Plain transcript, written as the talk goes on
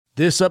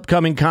This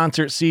upcoming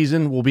concert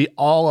season will be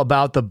all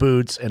about the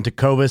boots, and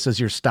Tecovas is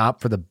your stop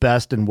for the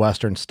best in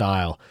Western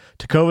style.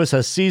 Tecovas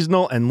has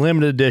seasonal and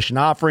limited edition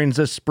offerings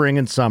this spring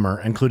and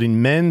summer,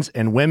 including men's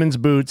and women's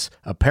boots,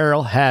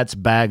 apparel, hats,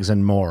 bags,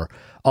 and more.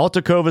 All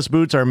Tecovas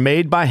boots are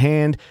made by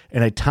hand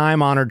in a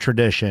time-honored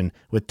tradition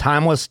with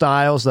timeless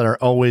styles that are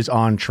always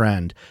on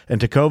trend. And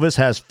Tecovas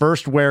has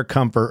first wear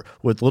comfort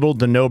with little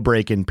to no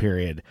break-in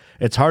period.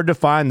 It's hard to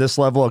find this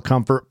level of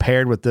comfort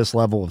paired with this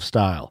level of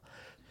style.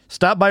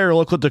 Stop by your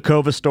local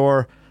Tecovas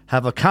store,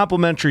 have a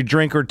complimentary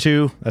drink or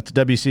two, that's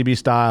WCB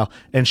style,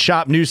 and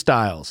shop new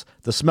styles.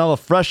 The smell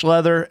of fresh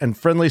leather and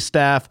friendly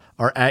staff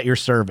are at your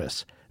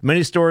service.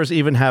 Many stores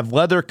even have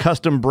leather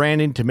custom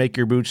branding to make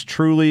your boots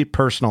truly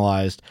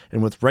personalized.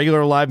 And with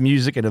regular live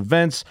music and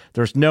events,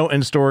 there's no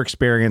in-store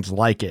experience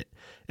like it.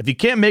 If you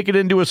can't make it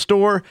into a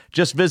store,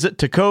 just visit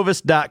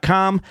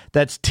tecovas.com.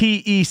 That's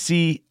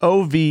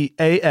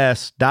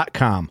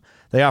TECOVAS.com.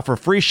 They offer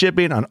free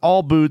shipping on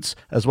all boots,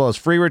 as well as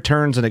free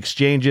returns and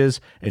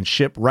exchanges, and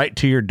ship right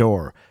to your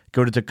door.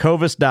 Go to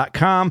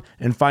tecovas.com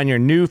and find your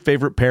new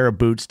favorite pair of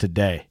boots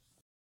today.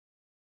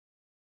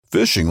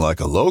 Fishing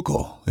like a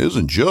local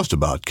isn't just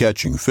about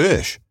catching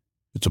fish.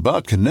 It's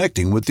about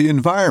connecting with the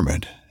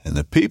environment and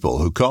the people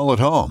who call it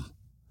home.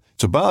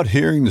 It's about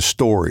hearing the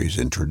stories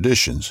and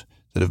traditions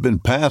that have been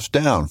passed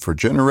down for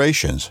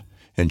generations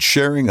and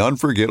sharing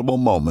unforgettable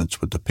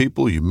moments with the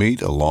people you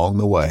meet along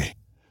the way.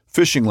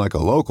 Fishing like a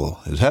local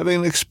is having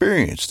an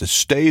experience that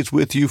stays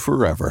with you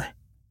forever.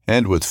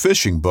 And with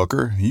Fishing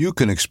Booker, you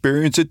can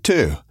experience it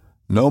too,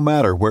 no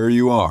matter where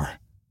you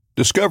are.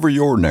 Discover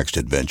your next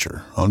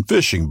adventure on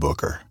Fishing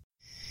Booker.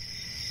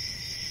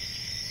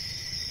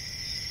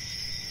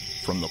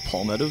 From the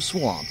Palmetto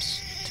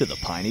Swamps to the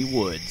Piney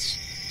Woods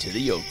to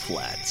the Oak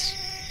Flats,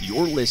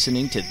 you're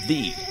listening to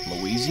the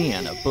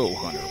Louisiana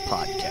Bowhunter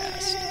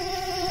Podcast.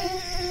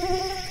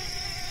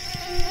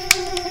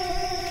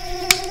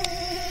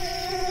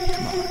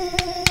 Come on.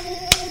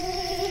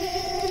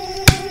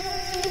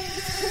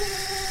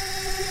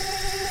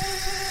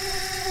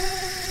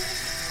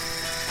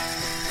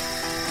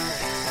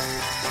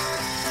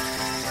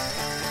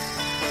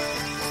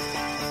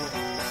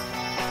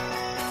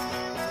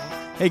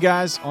 Hey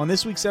guys, on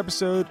this week's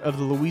episode of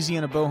the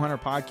Louisiana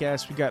Bowhunter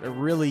Podcast, we got a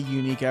really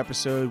unique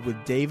episode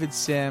with David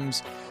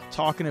Sims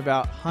talking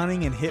about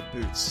hunting and hip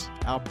boots.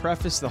 I'll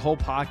preface the whole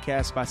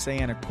podcast by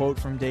saying a quote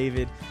from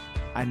David: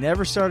 "I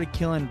never started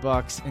killing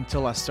bucks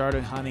until I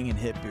started hunting in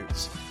hip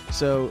boots."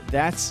 So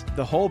that's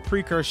the whole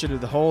precursor to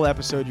the whole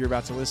episode you're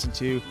about to listen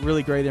to.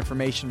 Really great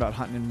information about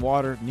hunting in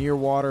water, near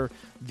water,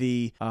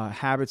 the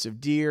habits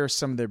of deer,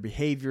 some of their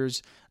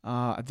behaviors.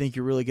 I think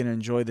you're really going to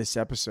enjoy this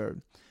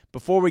episode.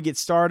 Before we get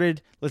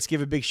started, let's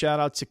give a big shout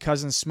out to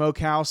Cousin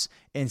Smokehouse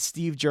and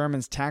Steve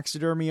German's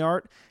Taxidermy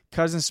Art.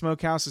 Cousin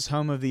Smokehouse is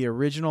home of the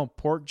original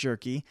pork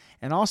jerky.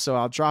 And also,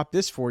 I'll drop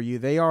this for you.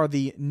 They are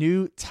the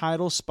new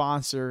title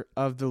sponsor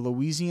of the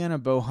Louisiana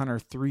Bowhunter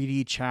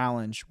 3D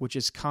Challenge, which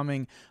is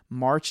coming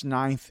March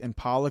 9th in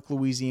Pollock,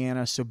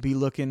 Louisiana. So be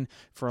looking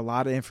for a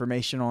lot of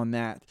information on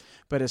that.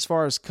 But as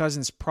far as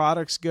Cousin's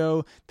products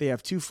go, they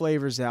have two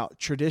flavors out: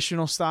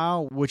 traditional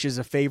style, which is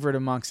a favorite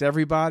amongst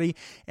everybody.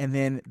 And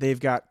then they've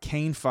got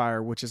Cane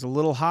Fire, which is a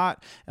little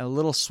hot and a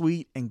little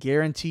sweet and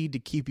guaranteed to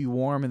keep you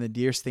warm in the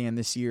deer stand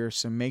this year.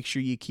 So make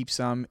sure you keep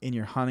some in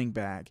your hunting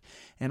bag.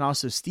 And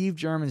also Steve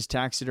German's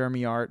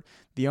Taxidermy Art,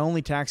 the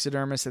only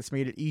taxidermist that's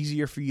made it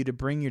easier for you to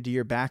bring your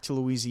deer back to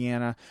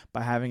Louisiana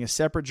by having a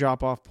separate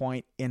drop-off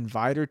point in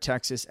Vidor,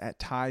 Texas at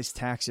Ty's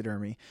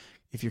Taxidermy.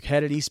 If you're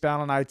headed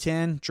eastbound on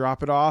I-10,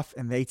 drop it off,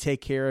 and they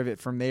take care of it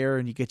from there,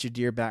 and you get your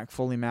deer back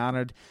fully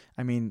mounted.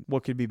 I mean,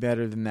 what could be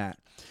better than that?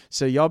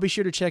 So y'all be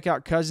sure to check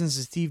out Cousins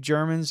and Steve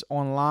German's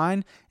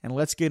online, and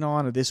let's get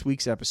on to this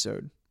week's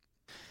episode.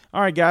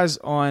 All right, guys,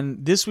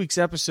 on this week's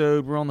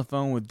episode, we're on the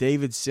phone with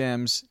David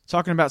Sims,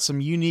 talking about some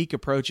unique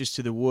approaches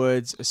to the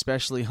woods,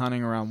 especially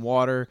hunting around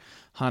water,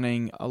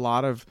 hunting. A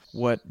lot of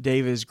what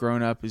David has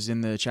grown up is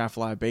in the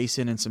Atchafalaya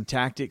Basin, and some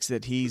tactics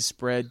that he's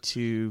spread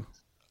to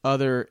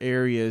other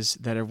areas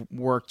that have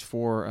worked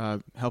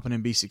for helping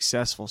him be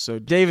successful. So,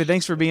 David,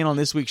 thanks for being on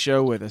this week's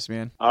show with us,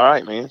 man. All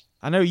right, man.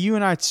 I know you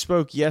and I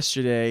spoke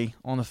yesterday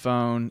on the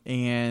phone,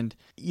 and,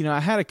 you know, I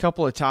had a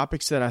couple of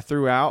topics that I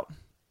threw out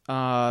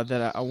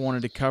that I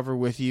wanted to cover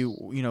with you,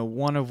 you know,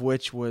 one of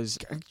which was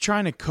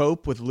trying to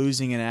cope with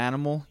losing an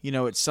animal. You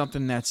know, it's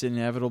something that's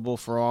inevitable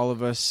for all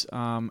of us.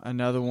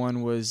 Another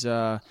one was,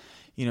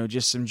 you know,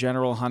 just some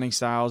general hunting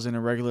styles in a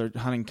regular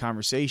hunting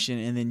conversation.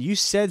 And then you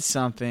said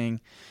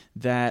something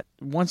that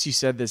once you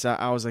said this,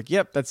 I was like,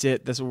 yep, that's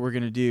it. That's what we're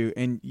going to do.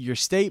 And your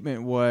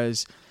statement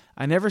was,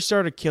 "I never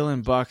started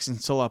killing bucks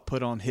until I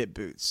put on hip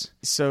boots."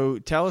 So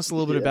tell us a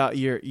little bit about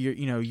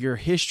your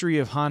history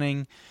of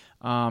hunting,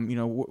 you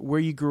know, where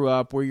you grew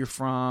up, where you're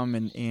from,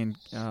 and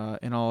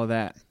all of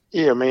that.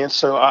 Yeah, man.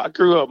 So I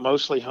grew up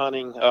mostly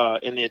hunting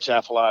in the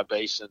Atchafalaya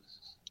Basin,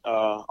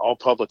 all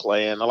public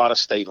land, a lot of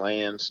state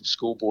lands, some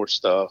school board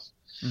stuff.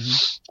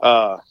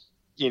 Mm-hmm.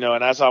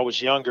 and as I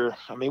was younger,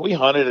 I mean, we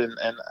hunted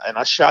and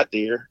I shot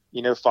deer,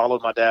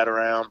 followed my dad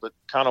around, but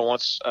kind of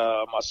once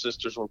my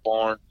sisters were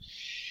born,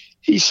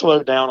 he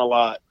slowed down a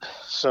lot.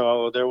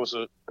 So there was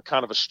a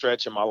kind of a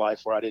stretch in my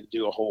life where I didn't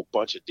do a whole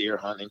bunch of deer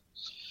hunting.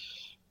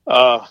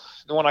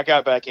 When I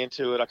got back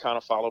into it, I kind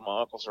of followed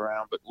my uncles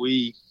around, but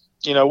we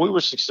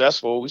were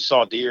successful. We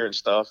saw deer and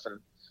stuff, and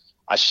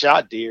I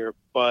shot deer,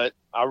 but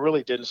I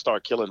really didn't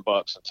start killing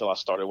bucks until I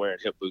started wearing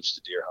hip boots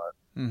to deer hunt.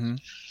 Mm-hmm.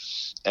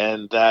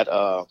 And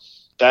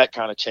that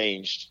kind of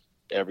changed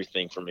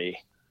everything for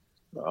me.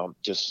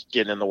 Just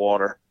getting in the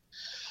water.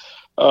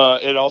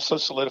 It also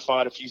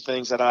solidified a few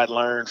things that I'd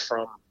learned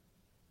from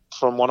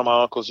one of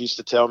my uncles. Used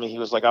to tell me, he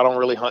was like, I don't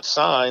really hunt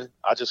sign.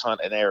 I just hunt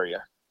an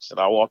area. So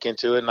I walk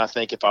into it and I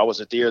think, if I was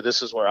a deer,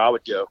 this is where I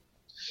would go.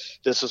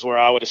 This is where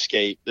I would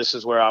escape. This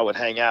is where I would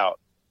hang out.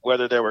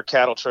 Whether there were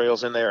cattle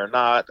trails in there or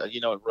not,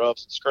 it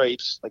rubs and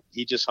scrapes. Like,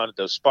 he just hunted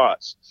those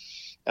spots.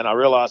 And I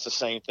realized the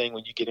same thing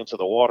when you get into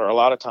the water. A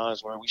lot of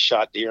times where we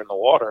shot deer in the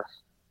water,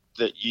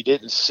 that you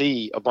didn't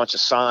see a bunch of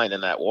sign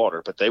in that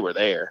water, but they were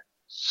there,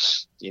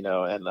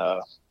 and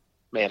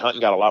man,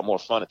 hunting got a lot more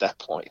fun at that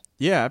point.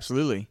 Yeah,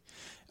 absolutely.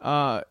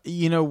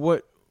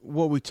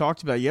 What we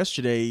talked about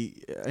yesterday,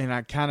 and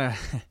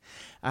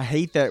I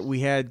hate that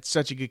we had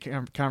such a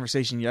good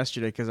conversation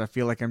yesterday, because I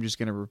feel like I'm just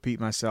going to repeat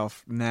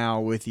myself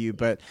now with you.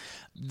 But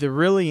the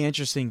really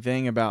interesting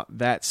thing about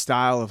that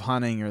style of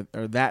hunting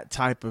or that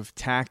type of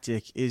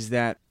tactic is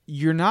that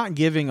you're not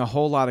giving a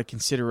whole lot of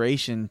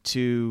consideration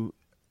to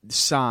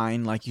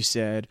sign, like you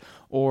said,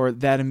 or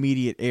that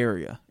immediate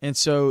area. And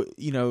so,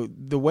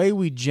 the way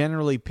we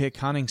generally pick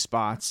hunting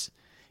spots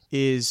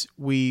is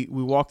we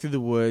walk through the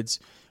woods,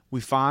 we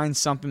find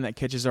something that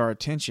catches our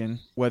attention,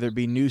 whether it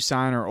be new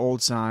sign or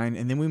old sign,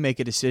 and then we make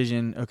a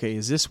decision, okay,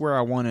 is this where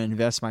I want to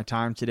invest my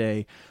time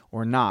today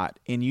or not?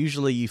 And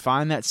usually you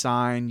find that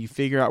sign, you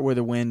figure out where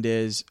the wind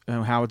is,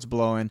 how it's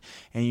blowing,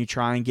 and you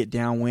try and get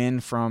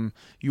downwind from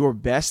your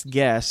best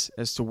guess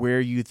as to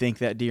where you think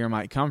that deer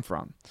might come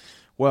from.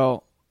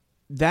 Well,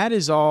 that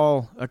is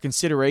all a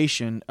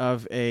consideration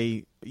of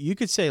you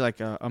could say like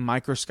a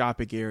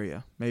microscopic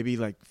area, maybe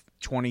like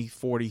 20,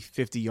 40,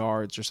 50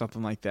 yards or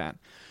something like that.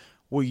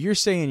 What you're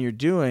saying you're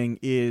doing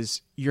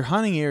is you're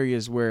hunting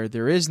areas where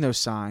there is no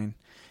sign.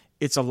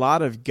 It's a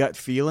lot of gut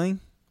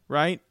feeling,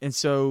 right? And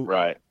so,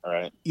 right.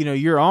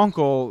 Your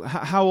uncle,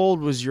 how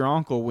old was your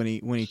uncle when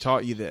he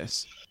taught you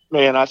this?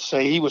 Man, I'd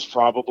say he was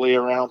probably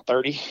around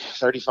 30,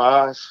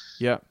 35.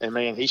 Yeah. And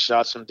man, he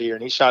shot some deer,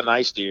 and he shot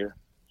nice deer,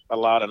 a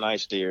lot of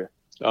nice deer.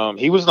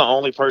 He was the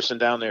only person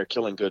down there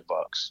killing good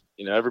bucks.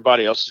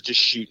 Everybody else was just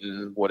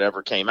shooting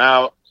whatever came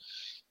out,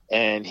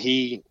 and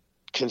he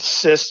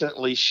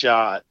consistently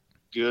shot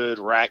good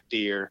rack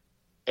deer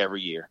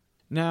every year.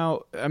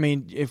 Now, I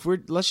mean,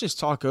 let's just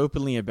talk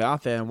openly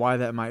about that and why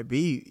that might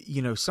be.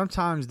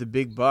 Sometimes the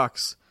big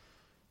bucks,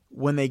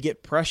 when they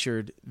get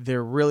pressured,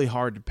 they're really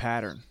hard to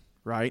pattern,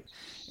 right?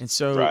 And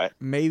so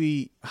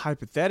maybe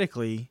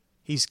hypothetically,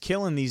 he's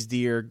killing these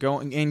deer,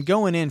 going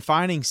in,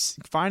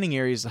 finding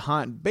areas to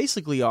hunt,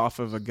 basically off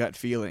of a gut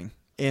feeling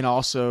and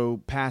also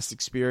past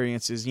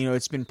experiences.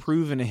 It's been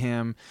proven to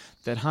him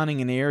that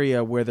hunting an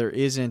area where there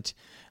isn't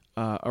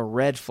a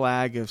red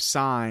flag of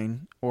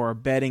sign or a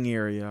bedding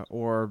area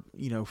or,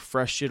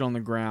 fresh shit on the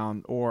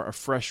ground or a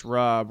fresh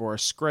rub or a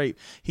scrape.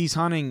 He's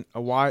hunting a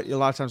lot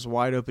of times a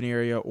wide open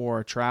area or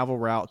a travel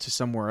route to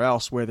somewhere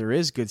else where there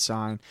is good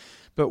sign.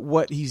 But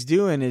what he's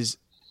doing is,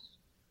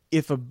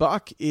 if a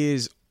buck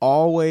is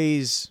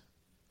always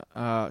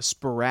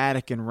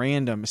sporadic and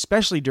random,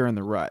 especially during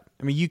the rut,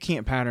 I mean, you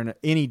can't pattern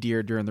any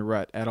deer during the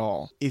rut at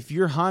all. If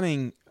you're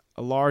hunting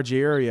a large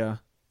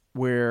area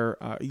where,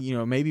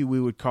 maybe we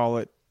would call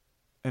it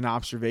an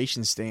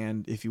observation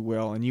stand, if you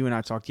will. And you and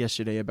I talked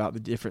yesterday about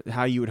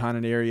how you would hunt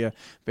an area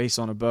based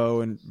on a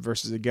bow and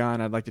versus a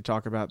gun. I'd like to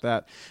talk about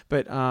that.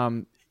 But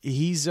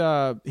he's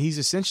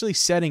essentially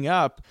setting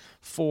up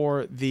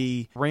for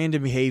the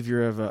random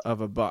behavior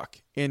of a buck,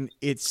 and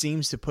it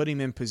seems to put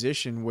him in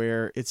position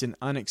where it's an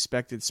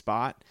unexpected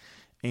spot.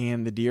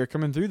 And the deer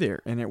coming through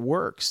there, and it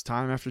works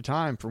time after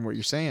time. From what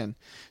you're saying,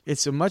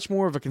 it's a much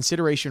more of a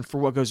consideration for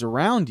what goes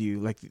around you,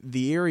 like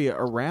the area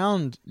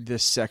around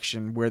this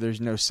section where there's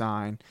no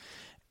sign,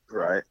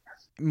 right?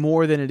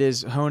 More than it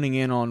is honing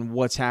in on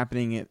what's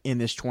happening in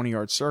this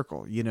 20-yard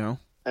circle,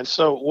 And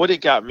so, what it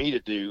got me to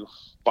do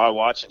by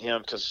watching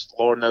him, because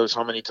Lord knows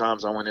how many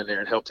times I went in there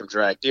and helped him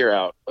drag deer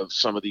out of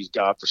some of these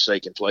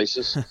godforsaken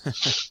places.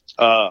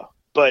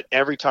 But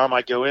every time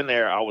I go in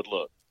there, I would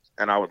look.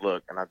 And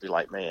I'd be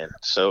like, man,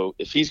 so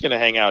if he's going to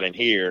hang out in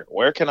here,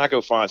 where can I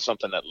go find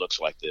something that looks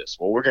like this?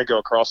 Well, we're going to go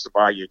across the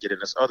bayou, get in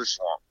this other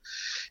swamp.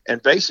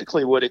 And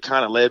basically what it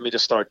kind of led me to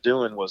start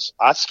doing was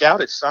I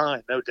scouted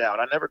sign, no doubt.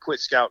 I never quit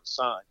scouting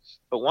sign.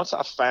 But once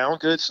I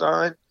found good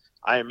sign,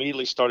 I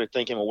immediately started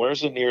thinking, well,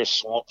 where's the nearest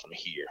swamp from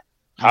here?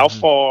 How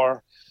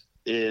far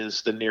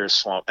is the nearest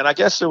swamp? And I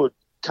guess it would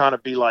kind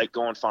of be like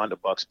go and find a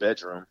buck's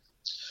bedroom,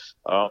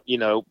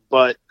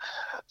 but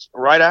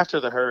right after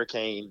the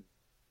hurricane,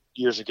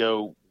 years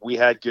ago, we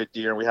had good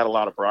deer and we had a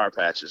lot of briar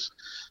patches.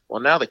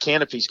 Well, now the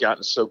canopy's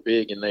gotten so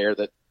big in there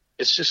that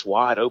it's just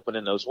wide open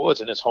in those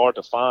woods, and it's hard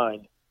to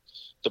find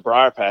the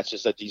briar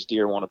patches that these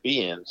deer want to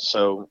be in.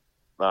 So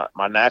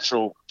my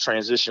natural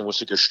transition was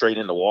to go straight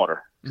in the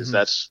water because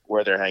that's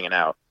where they're hanging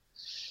out.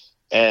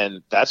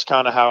 And that's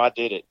kind of how I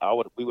did it.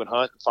 We would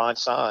hunt and find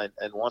sign.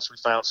 And once we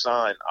found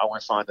sign, I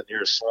went find the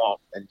nearest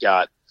swamp and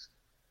got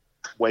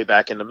way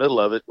back in the middle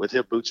of it with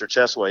hip boots or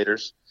chest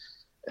waders.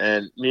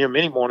 And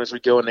many mornings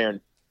we'd go in there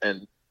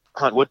and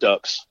hunt wood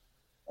ducks.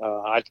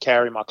 I'd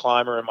carry my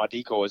climber and my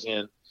decoys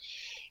in,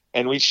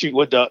 and we'd shoot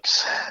wood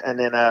ducks. And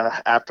then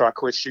after I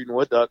quit shooting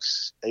wood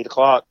ducks, 8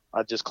 o'clock,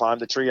 I'd just climb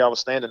the tree I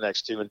was standing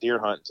next to and deer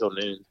hunt until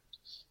noon,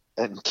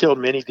 and killed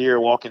many deer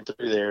walking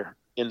through there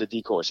in the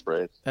decoy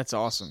spread. That's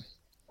awesome.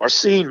 Or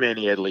seen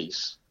many at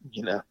least,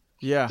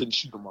 Yeah. Didn't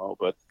shoot them all,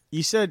 but.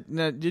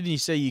 Didn't you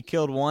say you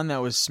killed one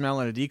that was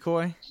smelling a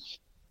decoy?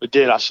 I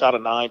did. I shot a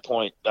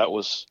 9-point that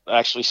was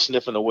actually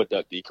sniffing a wood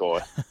duck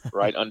decoy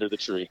right under the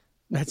tree.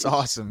 That's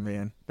awesome,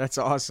 man. That's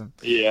awesome.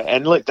 Yeah,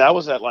 and look, that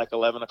was at like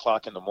 11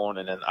 o'clock in the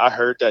morning, and I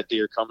heard that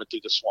deer coming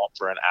through the swamp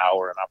for an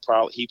hour,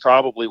 and he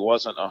probably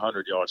wasn't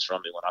 100 yards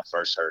from me when I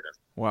first heard him.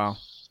 Wow.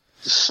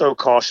 Just so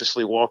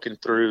cautiously walking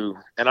through,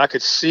 and I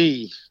could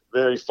see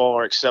very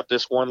far except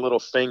this one little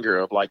finger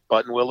of like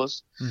button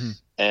willows,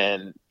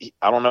 and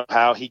I don't know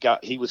how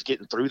he was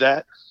getting through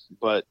that,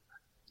 but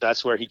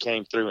that's where he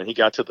came through, and he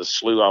got to the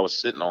slough I was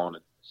sitting on,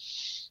 and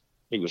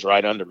he was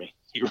right under me.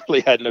 He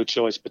really had no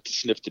choice but to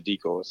sniff the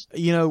decoys.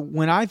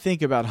 When I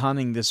think about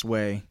hunting this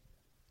way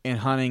and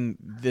hunting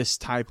this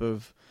type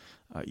of,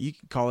 you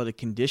can call it a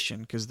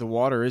condition because the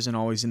water isn't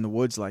always in the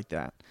woods like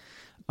that.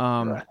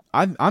 Right.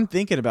 I'm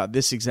thinking about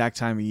this exact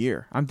time of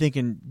year. I'm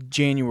thinking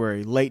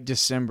January, late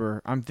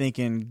December. I'm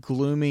thinking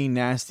gloomy,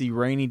 nasty,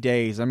 rainy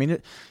days. I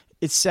mean,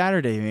 it's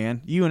Saturday,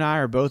 man. You and I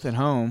are both at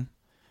home.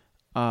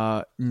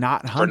 Not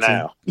hunting. For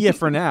now. Yeah,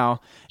 for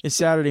now. It's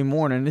Saturday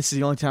morning. This is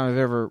the only time I've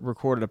ever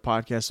recorded a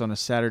podcast on a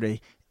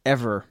Saturday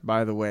ever,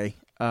 by the way.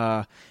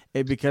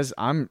 Because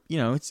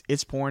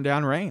it's pouring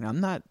down rain. I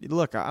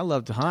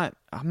love to hunt.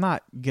 I'm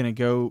not going to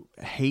go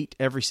hate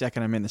every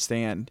second I'm in the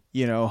stand,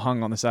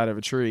 hung on the side of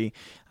a tree.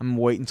 I'm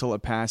waiting until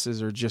it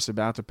passes or just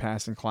about to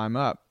pass and climb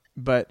up.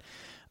 But,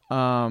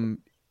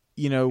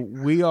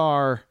 we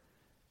are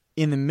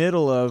in the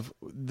middle of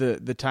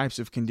the types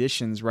of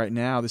conditions right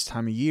now, this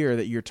time of year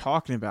that you're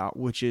talking about,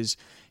 which is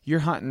you're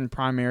hunting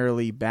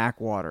primarily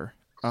backwater.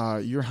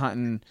 You're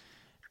hunting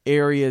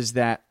areas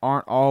that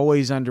aren't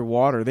always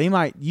underwater.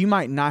 You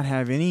might not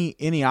have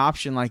any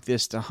option like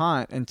this to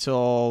hunt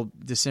until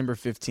December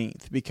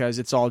 15th because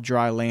it's all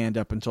dry land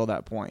up until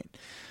that point.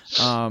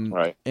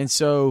 Right. And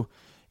so,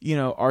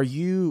 are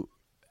you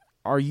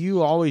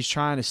always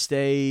trying to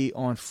stay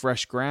on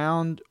fresh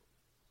ground?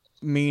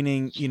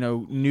 Meaning,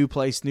 new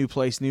place,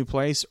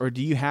 or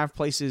do you have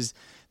places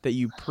that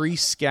you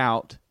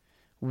pre-scout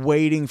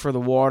waiting for the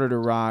water to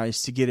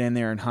rise to get in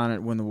there and hunt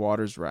it when the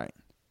water's right?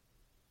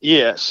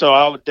 Yeah, so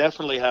I would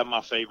definitely have my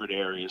favorite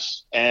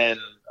areas, and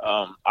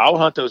I'll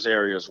hunt those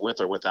areas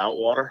with or without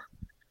water.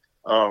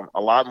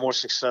 A lot more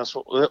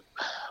successful,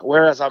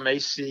 whereas I may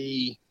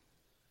see,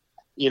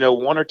 1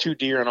 or 2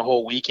 deer in a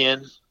whole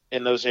weekend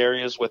in those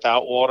areas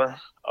without water.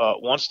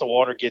 Once the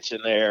water gets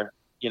in there,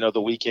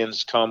 the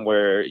weekends come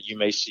where you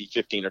may see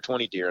 15 or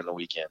 20 deer in the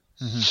weekend.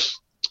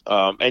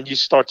 And you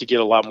start to get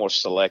a lot more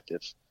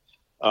selective.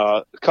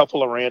 A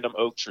couple of random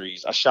oak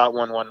trees. I shot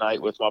one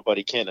night with my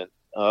buddy Kenan.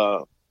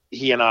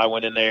 He and I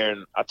went in there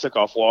and I took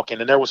off walking,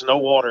 and there was no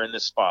water in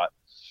this spot.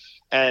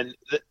 And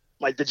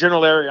the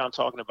general area I'm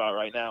talking about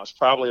right now is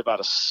probably about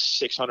a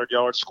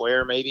 600-yard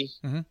square maybe.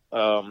 And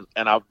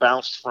I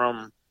bounced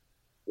from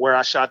where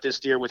I shot this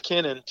deer with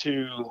Kenan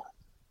to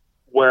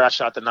where I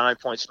shot the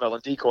 9-point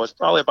smelling decoys,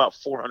 probably about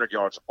 400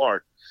 yards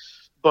apart.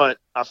 But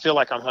I feel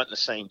like I'm hunting the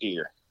same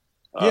deer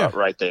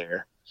right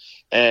there.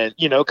 And,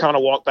 kind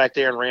of walked back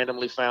there and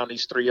randomly found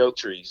these 3 oak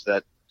trees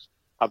that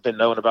I've been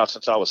knowing about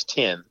since I was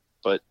 10,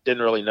 but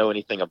didn't really know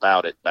anything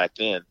about it back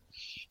then.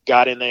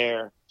 Got in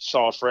there,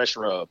 saw a fresh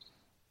rub.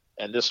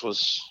 And this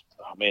was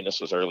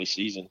early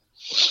season.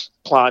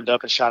 Climbed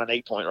up and shot an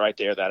 8-point right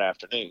there that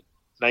afternoon.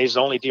 Now, he's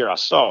the only deer I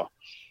saw.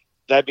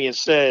 That being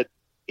said,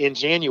 in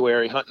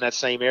January, hunting that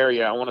same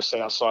area, I want to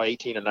say I saw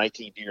 18 or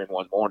 19 deer in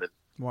one morning.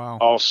 Wow.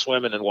 All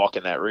swimming and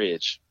walking that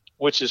ridge,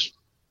 which is,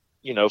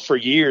 for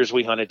years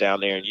we hunted down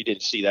there and you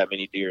didn't see that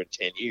many deer in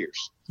 10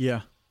 years.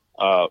 Yeah.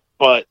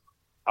 But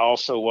I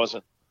also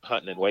wasn't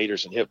hunting in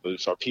waders and hip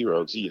boots or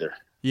pirogues either.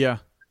 Yeah.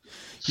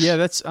 Yeah,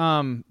 that's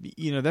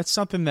that's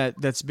something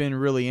that's been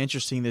really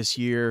interesting this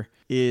year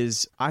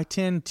is I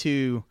tend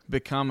to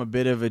become a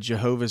bit of a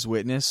Jehovah's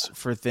Witness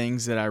for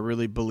things that I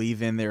really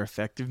believe in their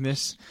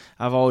effectiveness.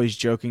 I've always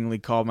jokingly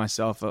called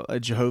myself a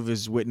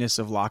Jehovah's Witness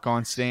of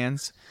lock-on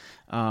stands.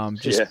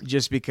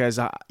 Just because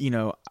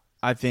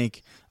I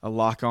think a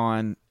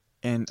lock-on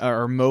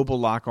or mobile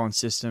lock-on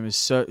system is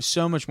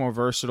so much more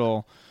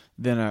versatile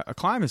than a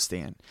climate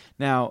stand.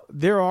 Now,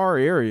 there are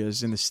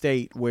areas in the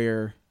state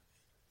where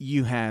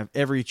you have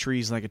every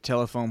tree's like a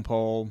telephone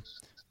pole.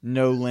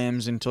 no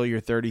limbs until you're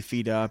 30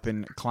 feet up,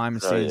 and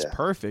climbing stand is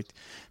perfect.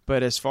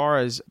 But as far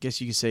as, I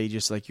guess you could say,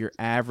 just like your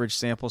average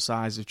sample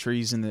size of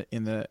trees in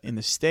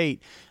the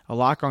state, a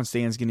lock-on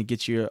stand is going to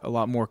get you a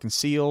lot more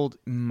concealed.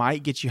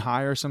 Might get you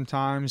higher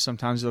sometimes.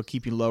 Sometimes it'll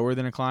keep you lower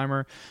than a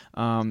climber.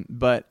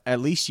 But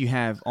at least you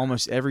have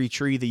almost every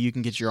tree that you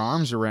can get your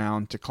arms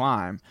around to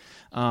climb.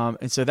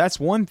 And so that's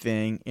one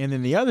thing. And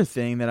then the other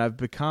thing that I've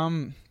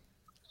become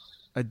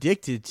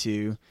addicted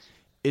to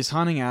is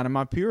hunting out of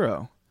my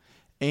Puro.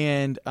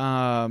 And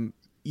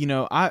you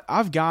know,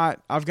 I've got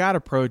a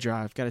Pro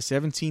Drive. I've got a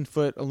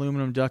 17-foot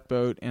aluminum duck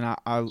boat, and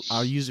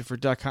I'll use it for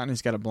duck hunting.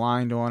 It's got a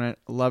blind on it.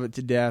 I love it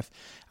to death.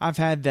 I've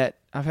had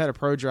a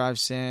Pro Drive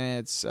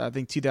since I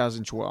think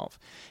 2012,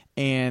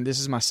 and this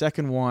is my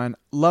second one.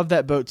 Love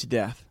that boat to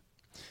death.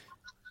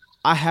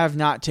 I have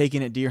not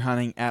taken it deer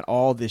hunting at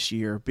all this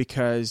year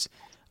because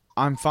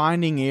I'm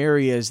finding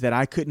areas that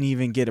I couldn't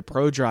even get a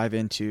Pro Drive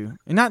into,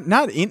 and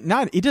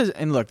it doesn't.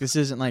 And look, this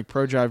isn't like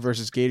Pro Drive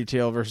versus Gator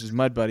Tail versus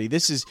Mud Buddy.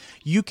 This is,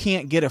 you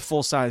can't get a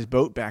full size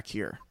boat back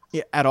here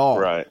at all.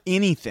 Right.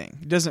 Anything.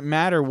 It doesn't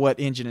matter what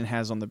engine it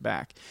has on the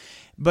back.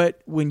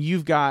 But when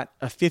you've got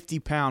a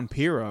 50-pound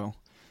Puro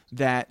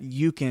that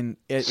you can,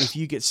 if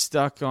you get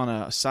stuck on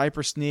a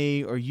cypress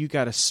knee or you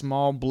got a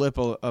small blip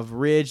of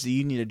ridge that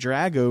you need to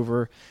drag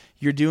over,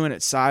 you're doing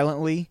it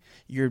silently.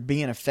 You're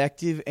being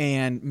effective,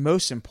 and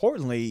most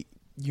importantly,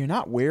 you're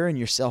not wearing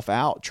yourself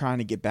out trying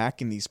to get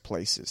back in these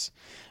places.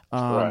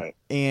 Right.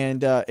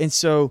 And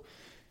so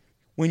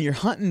when you're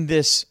hunting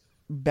this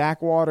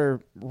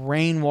backwater,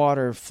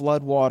 rainwater,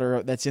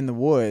 floodwater that's in the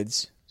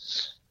woods,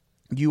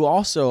 you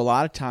also a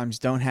lot of times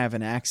don't have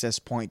an access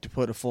point to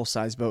put a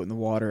full-size boat in the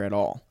water at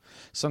all.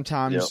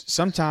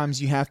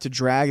 Sometimes you have to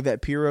drag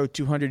that Puro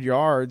 200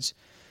 yards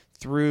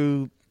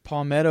through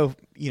palmetto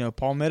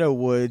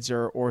woods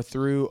or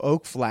through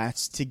oak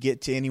flats to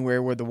get to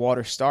anywhere where the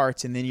water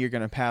starts, and then you're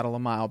going to paddle a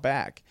mile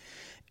back.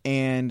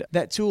 And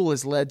that tool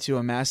has led to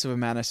a massive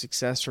amount of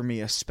success for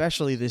me,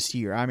 especially this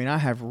year. I mean, I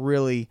have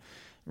really,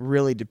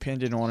 really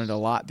depended on it a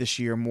lot this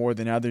year, more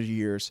than other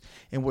years.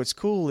 And what's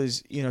cool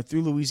is, you know,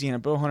 through Louisiana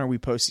Bowhunter, we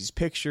post these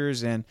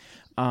pictures, and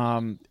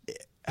I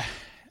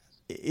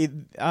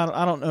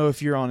don't know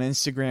if you're on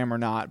Instagram or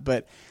not,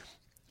 but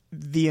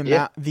the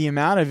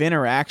amount of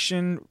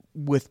interaction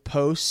with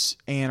posts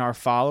and our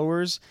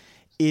followers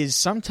is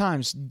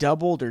sometimes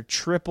doubled or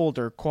tripled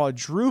or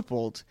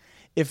quadrupled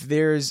if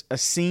there's a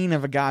scene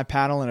of a guy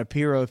paddling a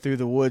Puro through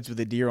the woods with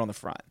a deer on the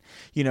front.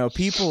 You know,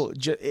 people,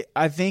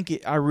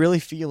 I really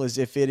feel as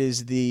if it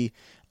is it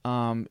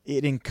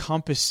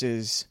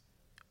encompasses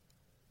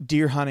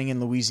deer hunting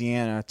in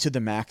Louisiana to the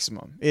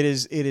maximum. It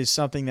is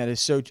something that is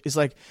so, it's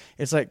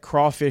like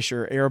crawfish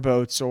or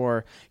airboats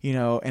or, you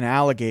know, an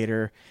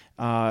alligator.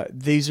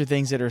 These are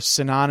things that are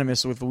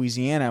synonymous with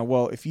Louisiana.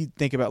 Well, if you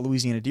think about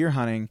Louisiana deer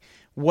hunting,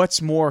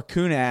 what's more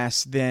coon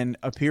ass than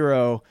a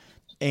Puro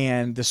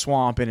and the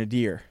swamp and a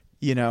deer,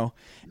 you know?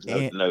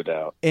 No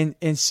doubt.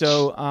 And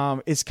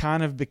so it's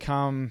kind of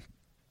become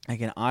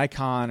like an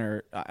icon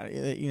or,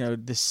 you know,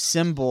 the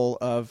symbol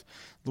of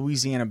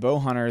Louisiana bow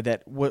hunter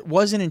that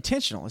wasn't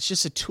intentional. It's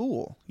just a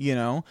tool, you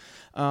know?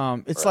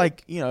 It's right.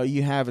 Like, you know,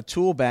 you have a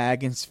tool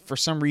bag and for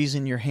some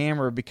reason your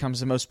hammer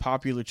becomes the most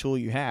popular tool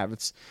you have.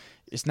 It's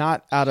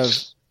not out of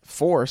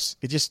force.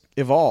 It just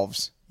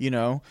evolves, you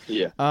know?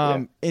 Yeah.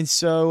 And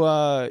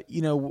so,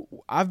 you know,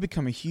 I've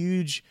become a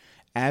huge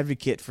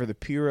advocate for the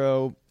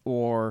Puro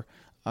or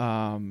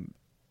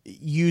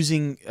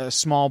using a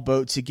small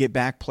boat to get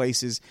back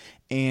places.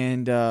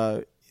 And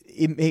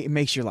it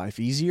makes your life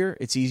easier.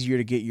 It's easier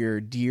to get your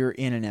deer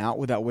in and out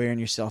without wearing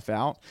yourself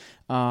out.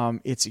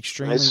 It's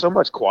extremely... It's so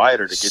much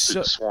quieter to get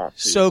through the swamp.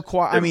 Too. So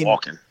quiet. I mean,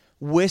 walking.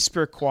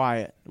 Whisper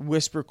quiet.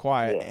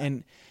 Yeah.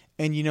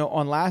 And, you know,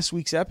 on last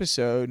week's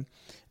episode,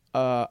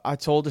 I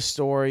told a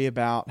story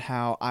about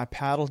how I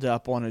paddled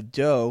up on a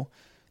doe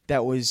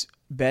that was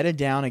bedded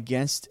down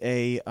against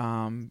a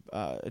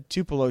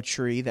tupelo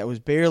tree that was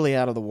barely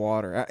out of the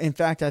water. In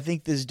fact, I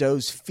think this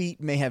doe's feet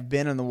may have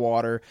been in the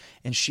water,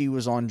 and she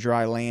was on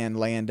dry land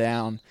laying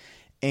down.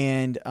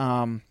 And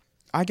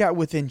I got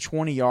within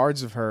 20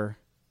 yards of her,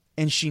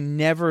 and she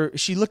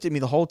looked at me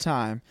the whole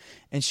time,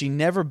 and she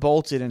never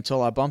bolted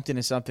until I bumped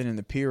into something in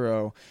the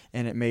Puro,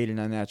 and it made an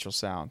unnatural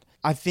sound.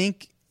 I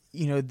think,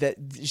 you know, that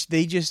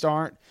they just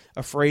aren't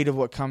afraid of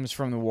what comes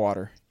from the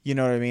water. You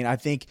know what I mean? I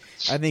think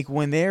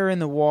when they're in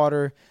the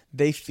water,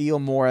 they feel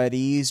more at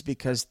ease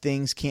because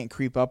things can't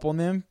creep up on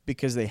them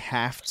because they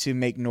have to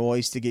make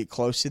noise to get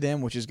close to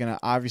them, which is going to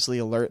obviously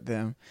alert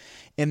them.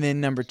 And then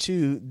number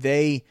two,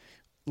 they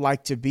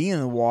like to be in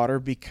the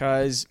water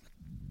because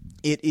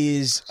it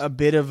is a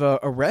bit of a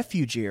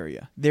refuge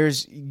area.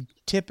 There's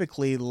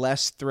typically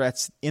less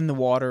threats in the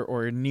water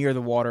or near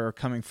the water or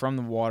coming from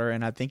the water,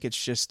 and I think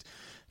it's just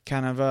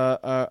kind of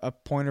a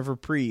point of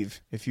reprieve,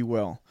 if you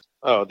will.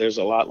 Oh, there's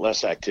a lot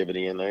less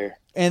activity in there.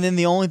 And then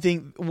the only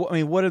thing, I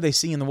mean, what do they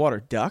see in the water?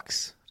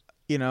 Ducks?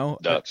 You know,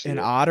 an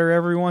otter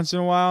every once in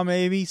a while,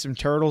 maybe some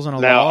turtles on a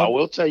log. Now, I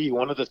will tell you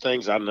one of the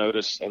things I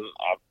noticed, and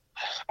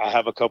I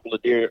have a couple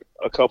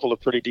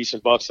of pretty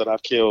decent bucks that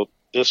I've killed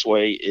this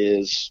way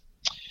is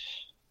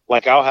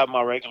like I'll have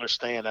my regular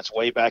stand that's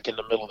way back in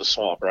the middle of the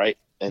swamp, right?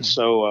 And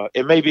so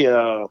it may be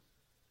a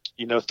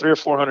 300 or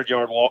 400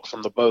 yard walk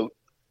from the boat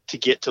to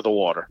get to the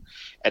water,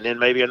 and then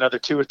maybe another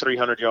 200 or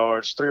 300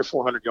 yards, 300 or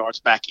 400 yards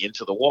back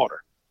into the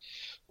water.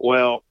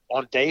 Well,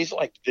 on days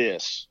like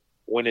this,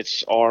 when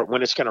it's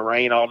going to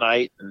rain all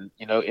night and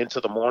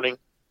into the morning,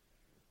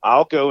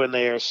 I'll go in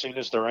there as soon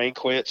as the rain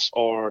quits,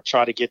 or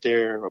try to get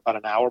there about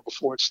an hour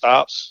before it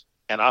stops,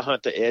 and I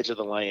hunt the edge of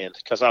the land,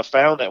 because I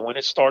found that when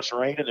it starts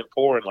raining and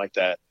pouring like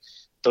that,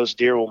 those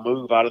deer will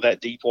move out of that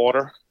deep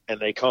water and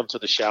they come to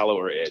the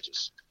shallower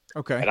edges.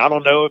 Okay. And I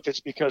don't know if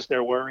it's because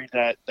they're worried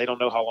that they don't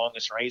know how long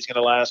this rain's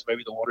going to last.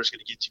 Maybe the water's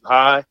going to get too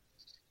high.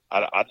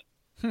 I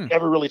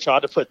never really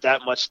tried to put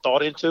that much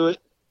thought into it.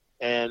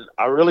 And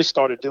I really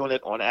started doing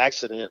it on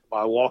accident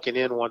by walking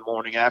in one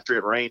morning after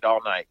it rained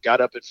all night. Got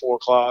up at 4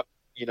 o'clock,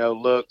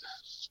 looked,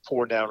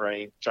 pouring down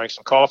rain, drank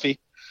some coffee,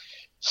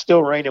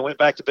 still raining, went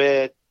back to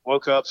bed,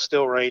 woke up,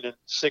 still raining,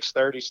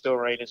 6:30, still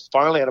raining.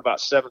 Finally, at about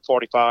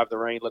 7:45, the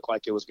rain looked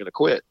like it was going to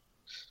quit.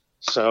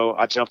 So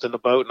I jumped in the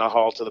boat and I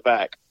hauled to the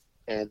back.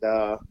 And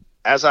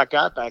as I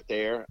got back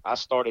there, I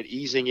started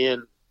easing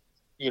in.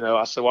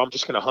 I said, well, I'm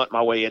just going to hunt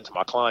my way into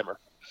my climber.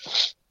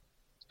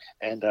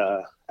 And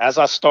as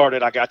I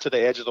started, I got to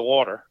the edge of the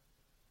water.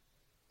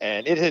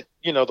 And it had,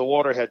 the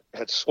water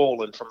had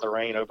swollen from the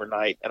rain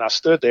overnight. And I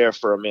stood there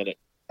for a minute.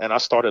 And I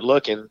started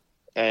looking.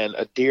 And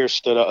a deer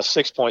stood up, a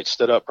 6-point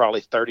stood up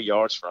probably 30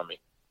 yards from me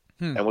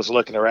and was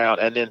looking around.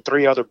 And then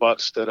 3 other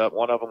bucks stood up.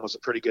 One of them was a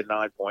pretty good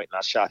 9-point, and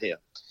I shot him.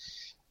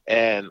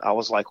 And I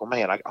was like, well,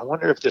 man, I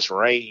wonder if this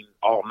rain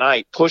all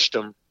night pushed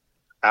them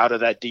out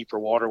of that deeper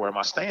water where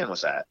my stand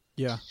was at.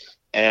 Yeah.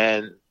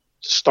 And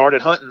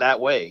started hunting that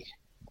way.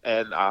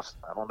 And I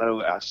don't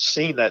know, I've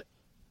seen that,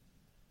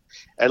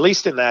 at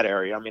least in that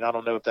area. I mean, I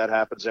don't know if that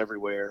happens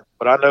everywhere,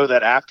 but I know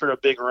that after a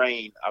big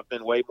rain, I've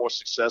been way more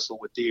successful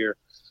with deer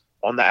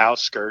on the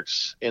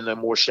outskirts in the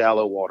more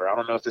shallow water. I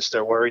don't know if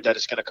they're worried that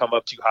it's going to come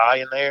up too high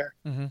in there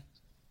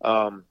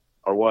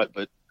or what,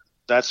 but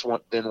that's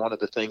been one of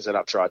the things that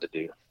I've tried to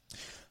do.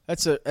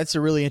 That's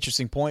a really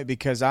interesting point,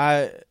 because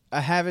I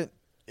haven't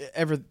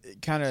ever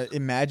kind of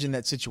imagined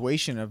that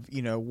situation of,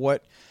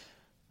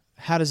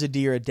 how does a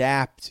deer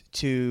adapt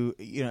to,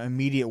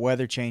 immediate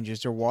weather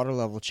changes or water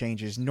level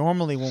changes?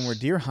 Normally when we're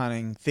deer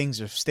hunting, things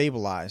are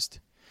stabilized,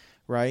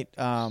 right?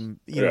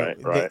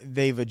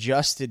 They've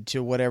adjusted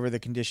to whatever the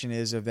condition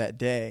is of that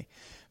day.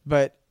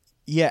 But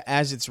yeah,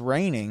 as it's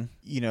raining,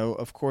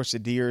 of course, a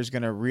deer is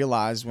going to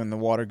realize when the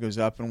water goes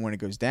up and when it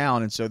goes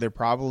down. And so they're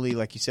probably,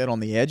 like you said,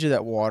 on the edge of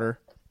that water,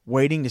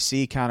 waiting to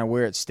see kind of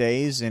where it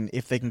stays and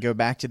if they can go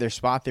back to their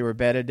spot they were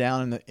bedded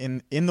down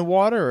in the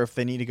water, or if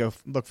they need to go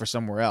look for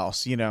somewhere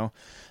else,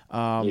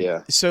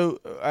 So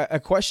a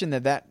question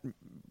that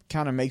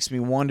kind of makes me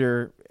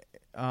wonder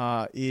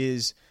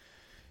is,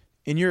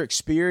 in your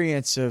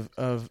experience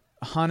of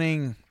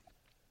hunting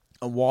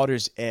a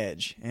water's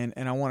edge, and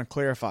I want to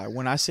clarify,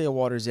 when I say a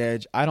water's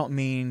edge, I don't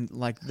mean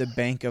like the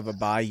bank of a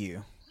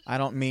bayou. I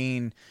don't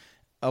mean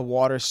a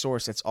water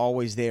source that's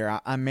always there.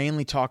 I'm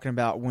mainly talking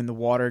about when the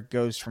water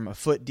goes from a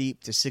foot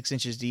deep to 6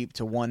 inches deep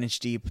to 1 inch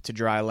deep to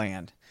dry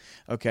land.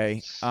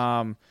 Okay.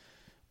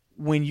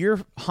 When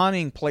you're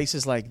hunting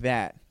places like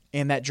that,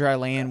 and that dry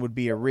land would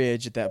be a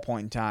ridge at that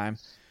point in time,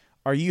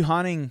 are you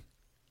hunting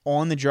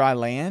on the dry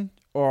land,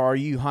 or are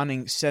you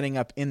hunting setting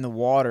up in the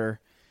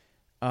water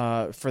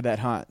for that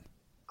hunt?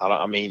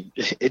 I mean,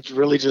 it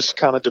really just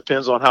kind of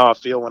depends on how I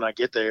feel when I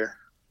get there.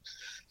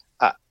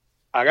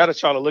 I got to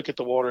try to look at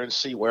the water and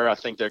see where I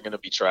think they're going to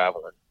be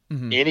traveling.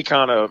 Mm-hmm. Any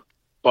kind of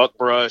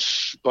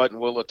buckbrush,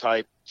 buttonwillow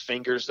type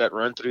fingers that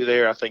run through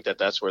there, I think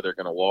that's where they're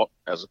going to walk,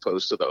 as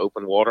opposed to the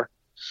open water.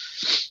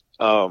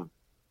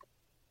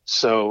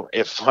 So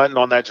if hunting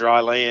on that dry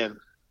land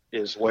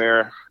is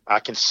where I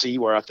can see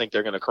where I think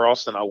they're going to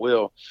cross, then I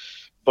will.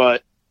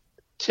 But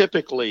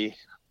typically,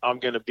 I'm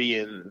going to be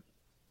in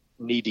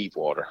knee-deep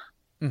water.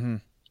 Mm-hmm.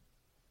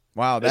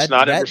 Wow, it's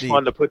not ever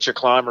fun to put your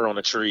climber on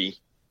a tree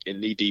in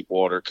knee-deep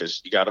water,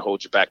 because you got to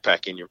hold your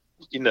backpack in your,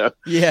 your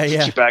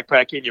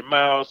backpack in your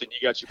mouth, and you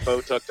got your bow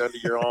tucked under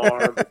your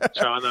arm.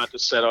 Try not to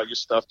set all your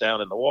stuff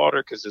down in the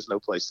water, because there's no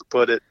place to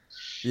put it.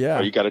 Yeah.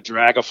 Or you got to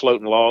drag a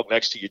floating log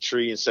next to your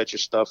tree and set your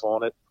stuff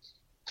on it.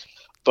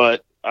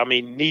 But I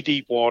mean,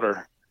 knee-deep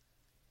water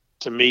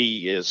to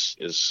me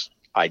is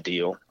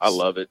ideal. I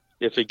love it.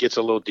 If it gets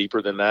a little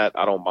deeper than that,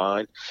 I don't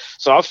mind.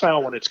 So I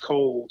found when it's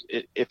cold,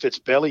 if it's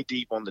belly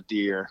deep on the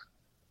deer,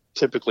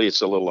 typically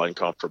it's a little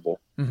uncomfortable.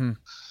 Mm-hmm.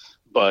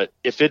 But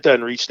if it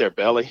doesn't reach their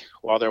belly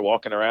while they're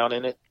walking around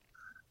in it,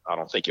 I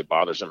don't think it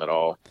bothers them at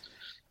all.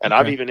 And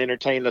I've even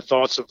entertained the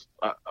thoughts of,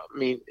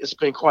 it's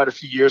been quite a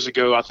few years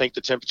ago. I think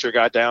the temperature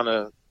got down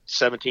to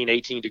 17,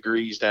 18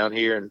 degrees down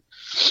here, and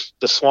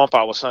the swamp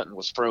I was hunting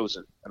was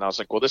frozen. And I was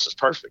like, well, this is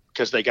perfect,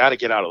 because they got to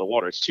get out of the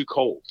water. It's too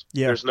cold.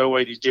 Yeah. There's no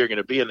way these deer are going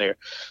to be in there.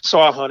 So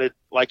I hunted,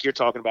 like you're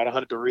talking about, I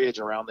hunted the ridge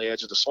around the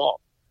edge of the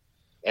swamp.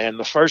 And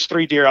the first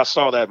 3 deer I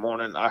saw that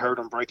morning, I heard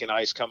them breaking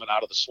ice coming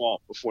out of the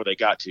swamp before they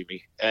got to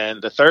me.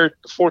 And the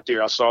 4th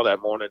deer I saw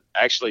that morning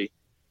actually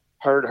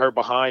heard her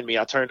behind me.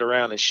 I turned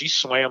around and she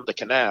swam the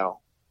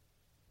canal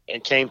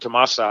and came to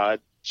my side,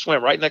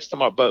 swam right next to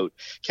my boat,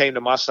 came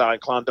to my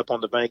side, climbed up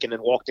on the bank, and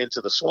then walked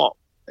into the swamp.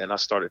 And I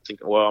started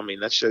thinking, well, I mean,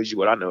 that shows you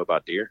what I know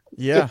about deer.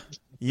 Yeah.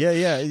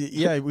 Yeah.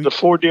 The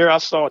 4 deer I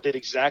saw did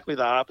exactly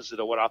the opposite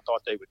of what I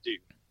thought they would do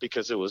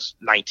because it was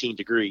 19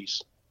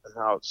 degrees.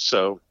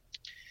 So,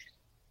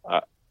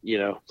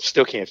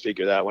 still can't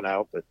figure that one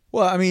out. But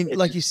well, I mean,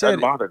 like you said,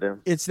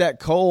 them. It's that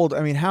cold.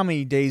 I mean, how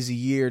many days a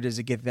year does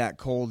it get that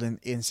cold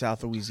in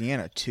South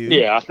Louisiana? 2?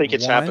 Yeah, I think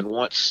it's happened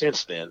once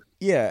since then.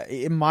 Yeah,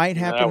 it might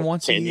happen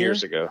once a year. 10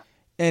 years ago.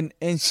 And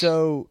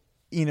so,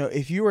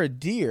 if you're a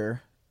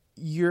deer,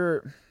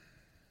 a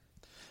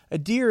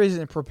deer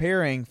isn't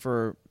preparing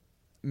for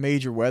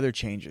major weather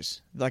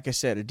changes. Like I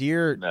said, a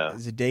deer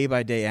is a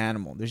day-by-day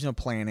animal. There's no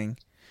planning.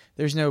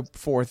 There's no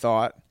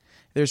forethought.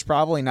 There's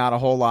probably not a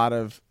whole lot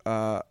of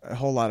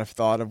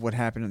thought of what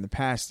happened in the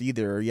past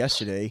either, or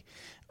yesterday.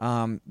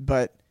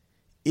 But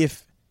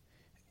if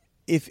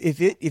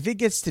it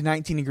gets to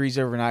 19 degrees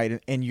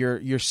overnight and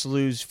your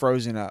slough's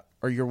frozen up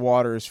or your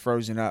water is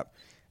frozen up,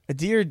 a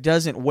deer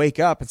doesn't wake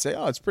up and say,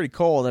 "Oh, it's pretty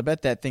cold. I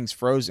bet that thing's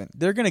frozen."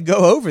 They're going to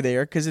go over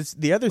there because it's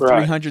the other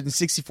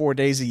 364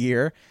 days a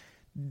year.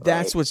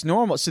 That's what's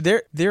normal. So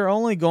they're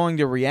only going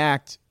to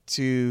react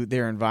to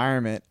their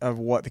environment of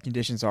what the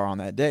conditions are on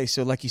that day.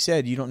 So like you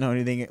said, you don't know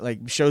anything,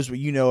 like shows what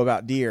you know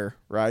about deer,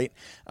 right?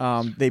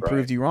 They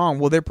proved you wrong.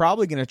 Well, they're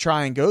probably going to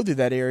try and go through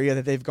that area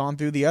that they've gone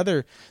through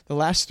the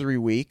last 3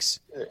 weeks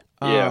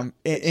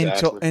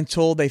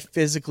until they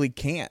physically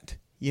can't,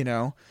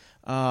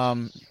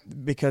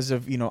 because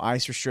of,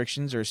 ice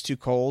restrictions or it's too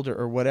cold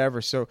or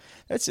whatever. So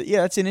that's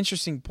an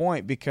interesting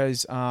point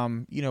because,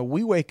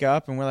 we wake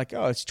up and we're like,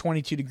 oh, it's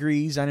 22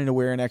 degrees. I need to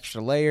wear an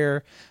extra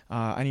layer.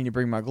 I need to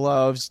bring my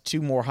gloves,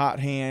 2 more hot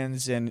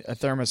hands, and a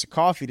thermos of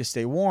coffee to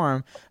stay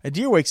warm. A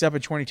deer wakes up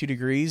at 22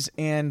 degrees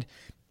and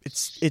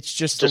it's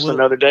just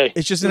another day.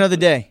 It's just another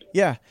day.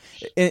 Yeah.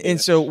 And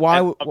so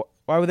why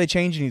would they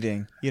change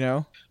anything,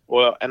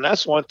 Well, and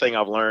that's one thing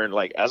I've learned,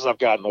 like, as I've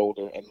gotten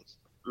older, and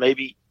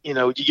maybe,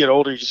 you get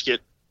older, you just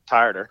get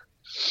tireder.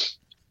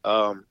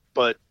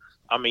 But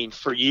I mean,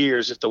 for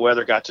years, if the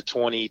weather got to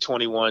 20,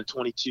 21,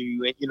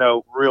 22,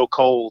 and, real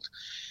cold,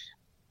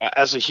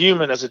 as a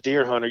human, as a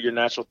deer hunter, your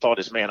natural thought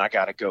is, man, I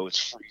got to go. It's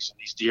freezing.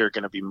 These deer are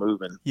going to be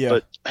moving. Yeah.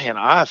 But man,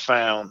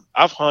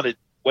 I've hunted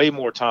way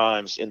more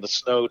times in the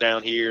snow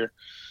down here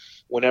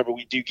whenever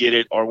we do get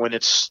it, or when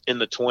it's in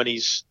the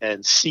 20s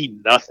and see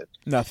nothing.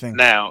 Nothing.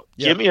 Now,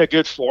 give me a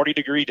good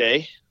 40-degree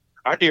day.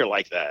 Our deer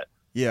like that.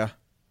 Yeah.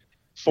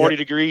 40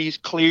 degrees,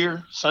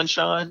 clear,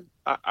 sunshine,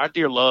 our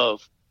deer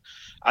love.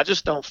 I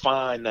just don't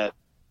find that,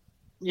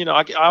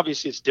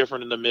 obviously it's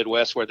different in the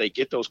Midwest where they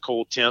get those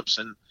cold temps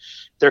and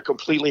they're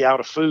completely out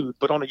of food.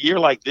 But on a year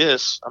like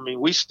this, I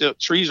mean,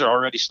 trees are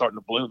already starting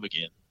to bloom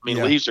again. I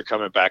mean, leaves are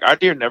coming back. Our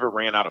deer never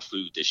ran out of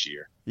food this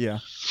year. Yeah.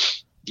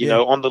 You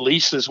know, on the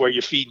leases where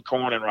you're feeding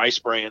corn and rice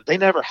bran, they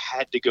never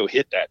had to go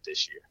hit that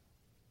this year.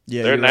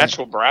 Yeah. Their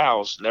natural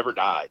browse never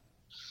died.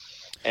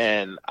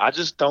 And I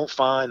just don't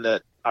find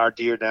that our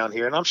deer down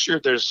here, and I'm sure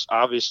there's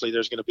going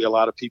to be a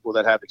lot of people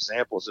that have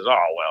examples of,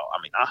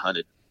 I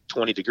hunted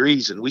 20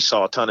 degrees and we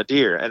saw a ton of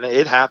deer, and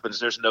it happens.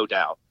 There's no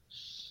doubt,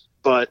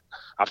 but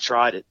I've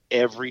tried it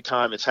every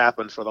time it's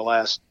happened for the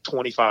last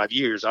 25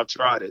 years. I've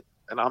tried it.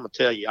 And I'm going to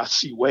tell you, I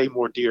see way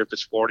more deer if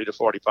it's 40 to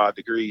 45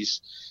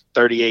 degrees,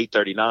 38,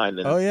 39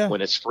 than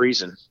when it's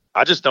freezing.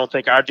 I just don't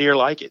think our deer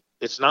like it.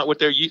 It's not what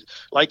they're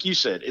like you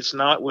said, it's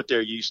not what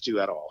they're used to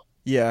at all.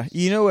 Yeah.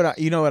 You know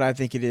what I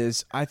think it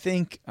is? I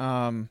think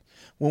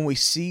when we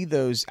see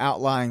those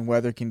outlying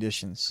weather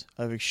conditions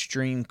of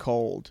extreme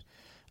cold,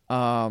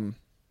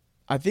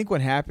 I think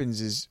what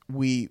happens is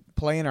we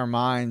play in our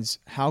minds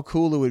how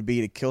cool it would be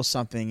to kill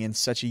something in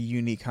such a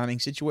unique hunting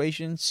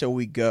situation. So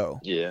we go.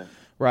 Yeah.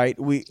 Right.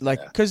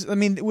 Because I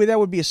mean, that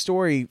would be a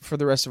story for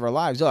the rest of our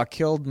lives. Oh, I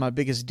killed my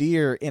biggest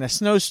deer in a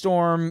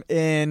snowstorm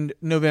in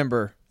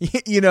November.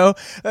 You know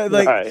what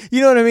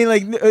I mean?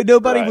 Like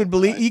nobody would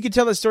believe. You could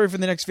tell that story for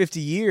the next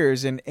 50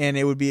 years and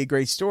it would be a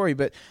great story.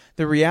 But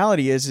the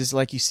reality is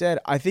like you said,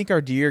 I think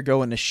our deer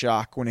go into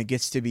shock when it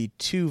gets to be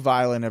too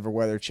violent of a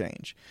weather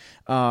change.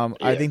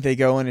 I think they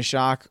go into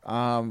shock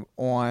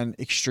on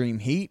extreme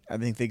heat. I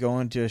think they go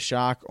into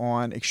shock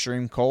on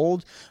extreme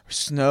cold,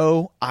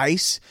 snow,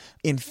 ice.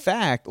 In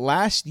fact,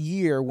 last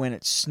year when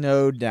it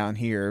snowed down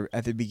here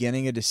at the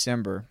beginning of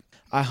December,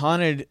 I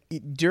hunted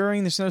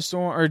during the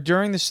snowstorm or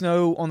during the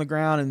snow on the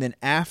ground and then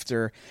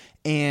after,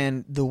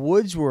 and the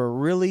woods were a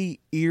really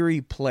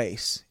eerie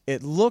place.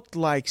 It looked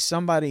like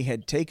somebody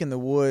had taken the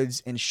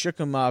woods and shook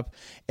them up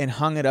and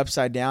hung it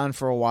upside down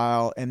for a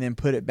while and then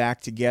put it back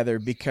together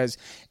because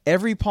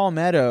every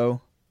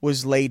palmetto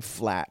was laid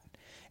flat.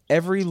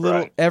 Every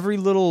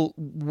little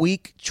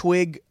weak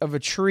twig of a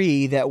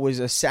tree that was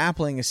a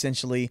sapling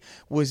essentially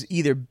was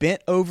either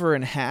bent over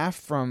in half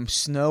from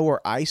snow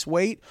or ice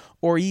weight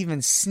or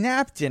even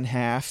snapped in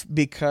half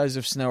because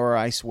of snow or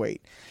ice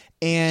weight.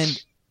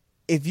 And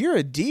if you're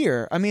a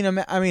deer, I mean,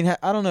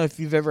 I don't know if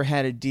you've ever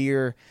had a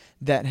deer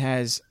that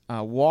has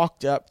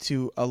walked up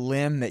to a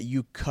limb that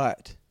you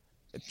cut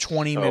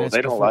 20 minutes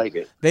they before. don't like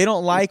it. They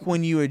don't like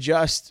when you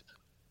adjust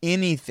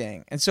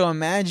anything. And so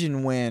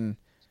imagine when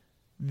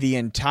the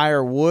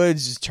entire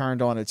woods is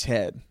turned on its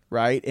head,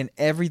 right? And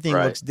everything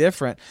Right. looks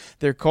different.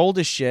 They're cold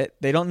as shit.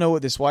 They don't know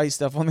what this white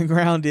stuff on the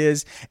ground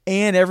is.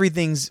 And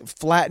everything's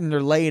flattened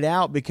or laid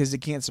out because it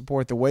can't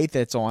support the weight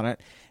that's on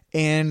it.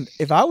 And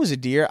if I was a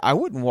deer, I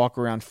wouldn't walk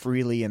around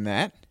freely in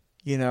that,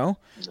 you know?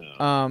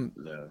 No.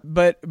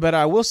 But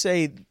I will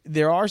say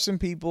there are some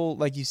people,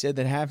 like you said,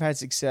 that have had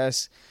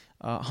success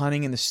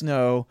hunting in the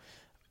snow.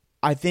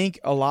 I think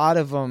a lot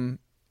of them,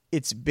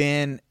 it's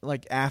been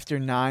like after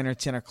 9 or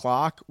 10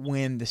 o'clock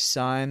when the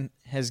sun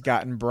has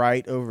gotten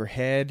bright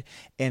overhead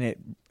and it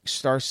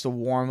starts to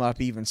warm up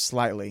even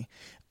slightly,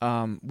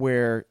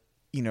 where,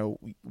 you know,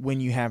 when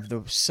you have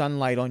the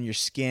sunlight on your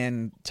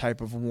skin type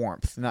of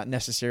warmth, not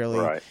necessarily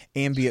Right.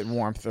 ambient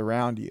warmth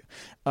around you.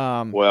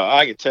 Well,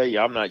 I can tell you,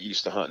 I'm not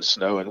used to hunting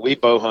snow, and we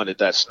bow hunted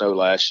that snow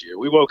last year.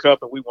 We woke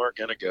up and we weren't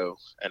going to go.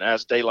 And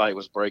as daylight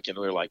was breaking,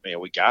 we were like, man,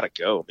 we got to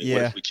go. I mean,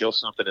 what Yeah. if we kill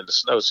something in the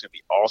snow? It's going to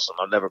be awesome.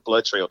 I've never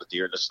blood trailed a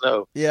deer in the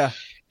snow. Yeah.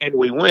 And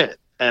we went,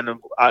 and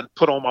I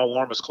put on my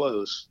warmest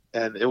clothes,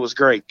 and it was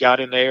great. Got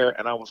in there,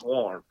 and I was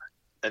warm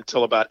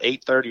until about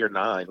 8:30 or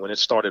 9 when it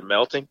started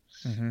melting.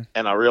 Mm-hmm.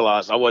 And I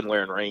realized I wasn't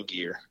wearing rain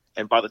gear.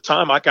 And by the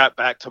time I got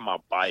back to my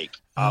bike,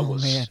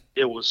 Man.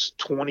 it was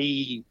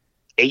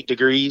 28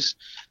 degrees,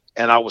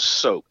 and I was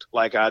soaked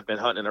like I'd been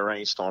hunting in a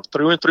rainstorm,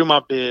 through and through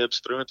my bibs,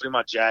 through and through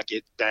my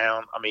jacket,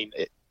 down. I mean,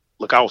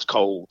 look, I was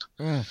cold.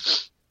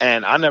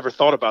 And I never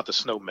thought about the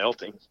snow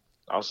melting.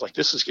 I was like,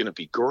 this is going to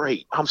be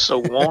great. I'm so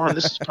warm.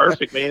 This is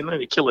perfect, man. I'm going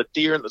to kill a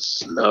deer in the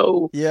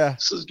snow. Yeah.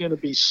 This is going to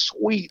be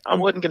sweet. I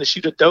wasn't going to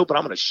shoot a doe, but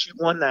I'm going to shoot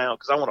one now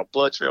because I want a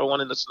blood trail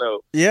one in the snow.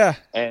 Yeah.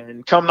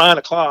 And come 9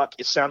 o'clock,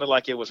 it sounded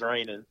like it was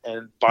raining.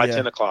 And by Yeah.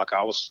 10 o'clock,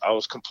 I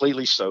was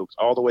completely soaked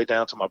all the way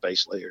down to my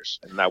base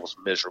layers. And that was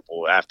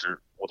miserable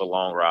with a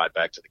long ride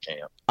back to the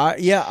camp.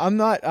 I'm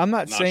not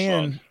Not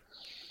saying fun.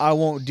 I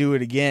won't do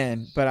it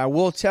again, but I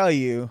will tell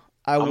you,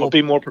 I'm will going to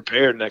be more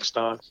prepared next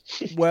time.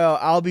 well,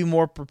 I'll be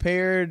more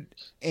prepared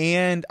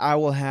and I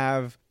will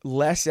have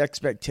less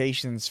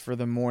expectations for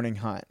the morning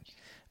hunt.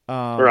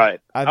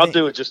 Right. I I'll think-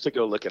 do it just to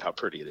go look at how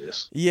pretty it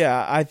is.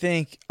 Yeah, I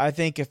think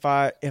if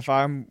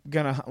I'm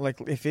gonna, like,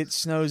 if it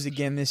snows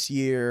again this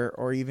year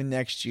or even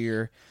next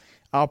year,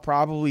 I'll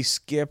probably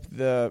skip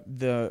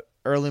the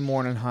early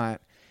morning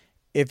hunt.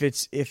 If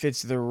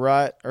it's the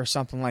rut or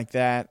something like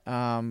that,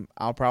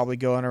 I'll probably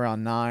go in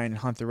around 9 and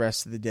hunt the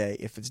rest of the day.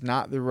 If it's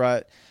not the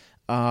rut,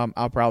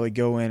 I'll probably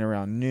go in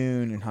around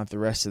noon and hunt the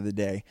rest of the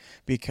day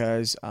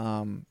because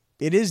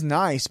it is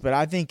nice, but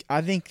I think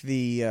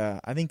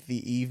the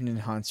evening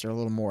hunts are a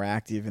little more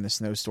active in the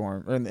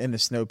snowstorm or in the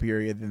snow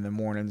period than the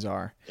mornings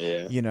are.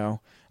 Yeah. You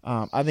know,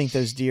 I think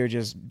those deer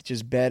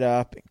just bed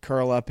up,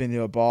 curl up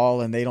into a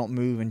ball, and they don't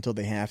move until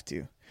they have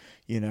to.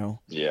 You know.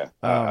 Yeah,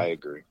 I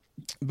agree.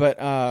 But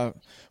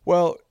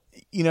well,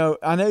 you know,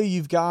 I know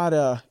you've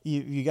got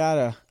you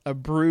got a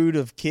brood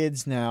of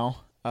kids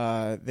now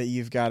that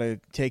you've got to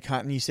take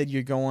hunting. You said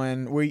you're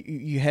going where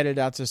you headed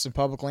out to some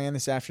public land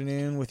this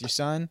afternoon with your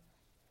son.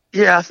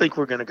 Yeah, I think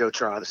we're going to go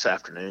try this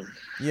afternoon.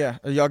 Yeah,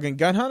 are y'all going to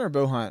gun hunt or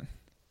bow hunt?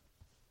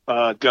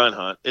 Gun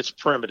hunt. It's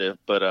primitive,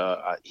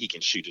 but he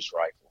can shoot his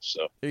rifle.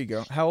 So There you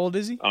go. How old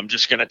is he? I'm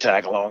just going to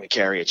tag along and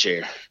carry a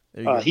chair.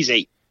 There you go. He's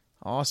 8.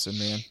 Awesome,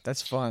 man.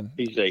 That's fun.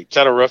 He's 8. He's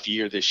had a rough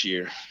year this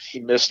year. He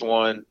missed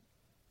one,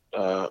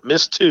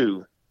 missed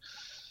 2,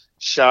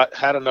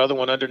 had another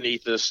one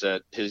underneath us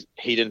that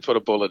he didn't put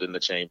a bullet in the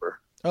chamber.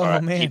 Oh, All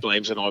right, man. He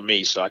blames it on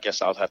me, so I guess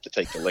I'll have to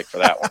take the lick for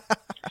that one.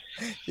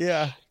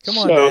 Yeah. Come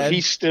on, So Dad.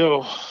 he's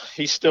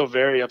still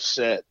very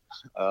upset.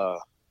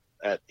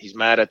 He's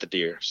mad at the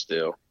deer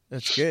still.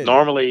 That's good.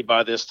 Normally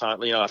by this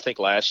time, I think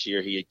last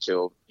year he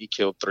killed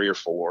 3 or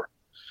 4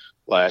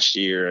 last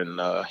year, and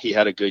he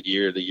had a good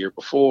year the year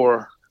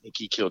before. I think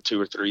he killed 2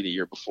 or 3 the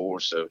year before.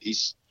 So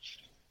he's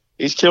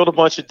killed a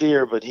bunch of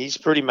deer, but he's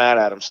pretty mad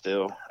at him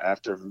still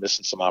after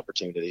missing some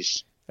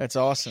opportunities. That's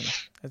awesome.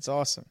 That's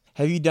awesome.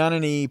 Have you done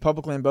any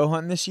public land bow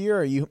hunting this year,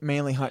 or are you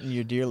mainly hunting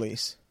your deer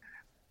lease?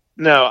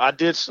 No, I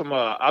did some.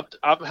 I've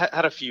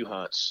had a few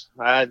hunts.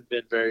 I hadn't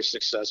been very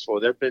successful.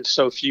 There've been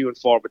so few and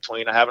far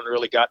between. I haven't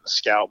really gotten to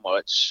scout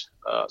much.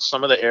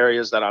 Some of the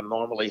areas that I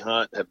normally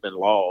hunt have been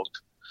logged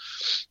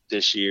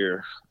this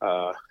year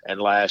and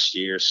last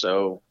year,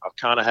 so I've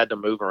kind of had to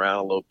move around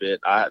a little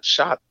bit. I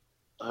shot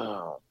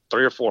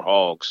 3 or 4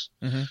 hogs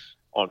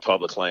on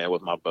public land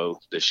with my bow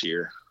this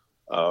year.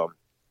 But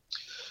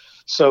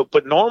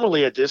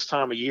normally at this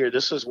time of year,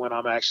 this is when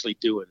I'm actually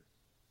doing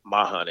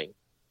my hunting.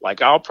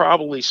 Like I'll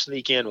probably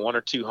sneak in 1 or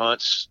 2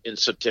 hunts in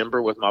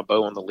September with my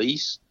bow on the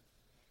lease,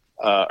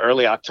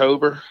 early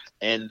October,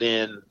 and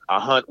then I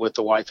hunt with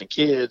the wife and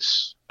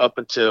kids up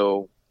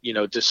until,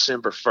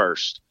 December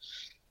 1st.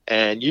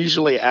 And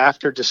usually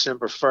after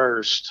December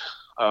 1st,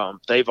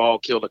 they've all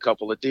killed a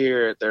couple of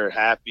deer. They're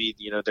happy,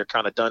 they're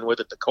kind of done with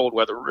it. The cold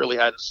weather really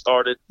hadn't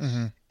started.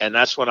 Mm-hmm. And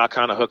that's when I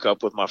kind of hook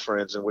up with my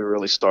friends and we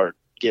really start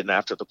getting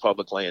after the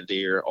public land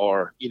deer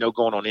or,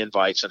 going on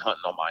invites and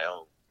hunting on my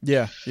own.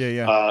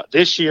 Yeah.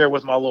 This year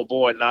with my little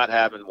boy not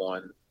having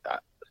one,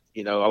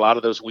 a lot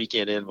of those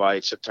weekend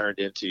invites have turned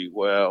into,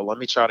 well, let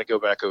me try to go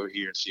back over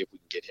here and see if we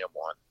can get him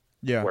one.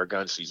 Yeah. Where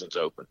gun season's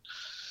open.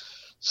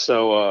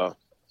 So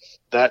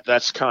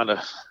that's kind of,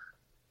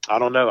 I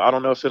don't know. I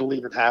don't know if it'll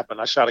even happen.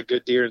 I shot a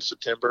good deer in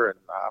September, and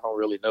I don't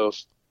really know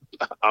if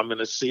I'm going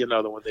to see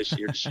another one this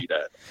year to shoot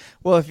at.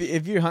 Well,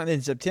 if you're hunting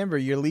in September,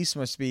 your lease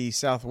must be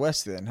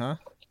southwest then, huh?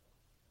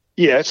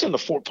 Yeah, it's in the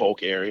Fort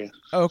Polk area.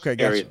 Oh, okay,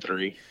 gotcha. Area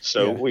 3.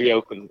 So we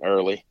open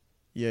early.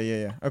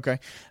 Yeah. Okay.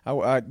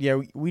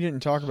 We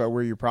didn't talk about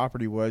where your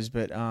property was,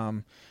 but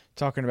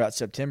talking about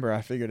September,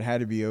 I figured it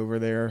had to be over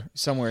there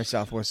somewhere in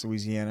southwest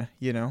Louisiana,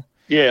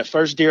 Yeah,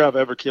 first deer I've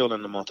ever killed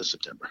in the month of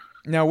September.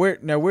 Now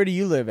where do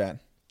you live at?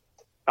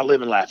 I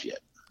live in Lafayette.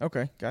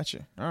 Okay,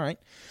 gotcha. All right.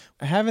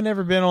 I haven't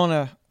ever been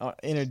on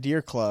in a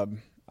deer club.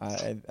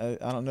 I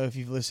don't know if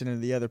you've listened to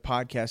the other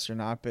podcasts or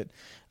not, but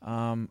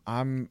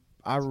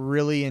I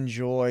really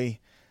enjoy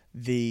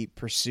the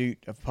pursuit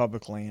of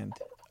public land.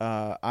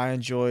 I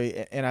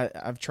enjoy, and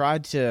I've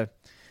tried to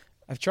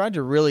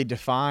really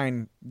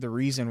define the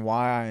reason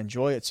why I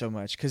enjoy it so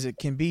much, because it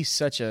can be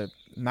such a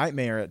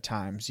nightmare at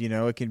times.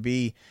 It can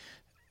be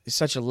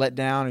such a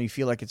letdown, and you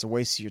feel like it's a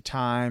waste of your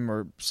time,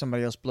 or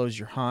somebody else blows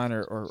your hunt,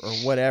 or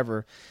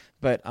whatever.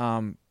 But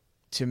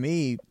to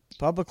me,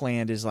 public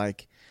land is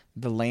like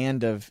the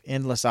land of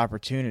endless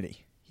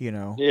opportunity.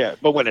 Yeah,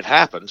 but when it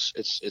happens,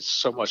 it's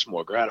so much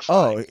more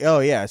gratifying. Oh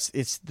yeah,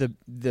 it's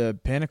the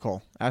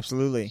pinnacle.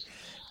 Absolutely.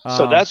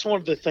 So that's one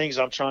of the things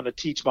I'm trying to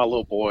teach my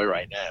little boy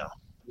right now.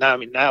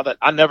 Now that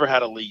I never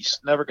got a lease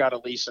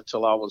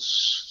until I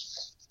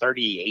was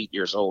 38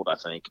 years old, I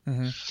think.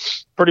 Mm-hmm.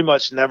 Pretty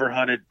much never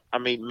hunted.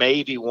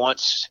 Maybe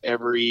once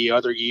every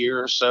other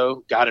year or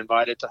so, got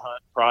invited to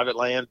hunt private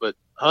land, but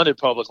hunted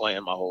public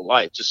land my whole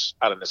life, just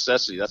out of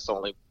necessity. That's the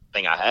only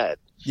thing I had.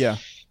 Yeah.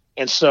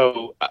 And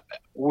so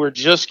we're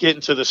just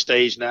getting to the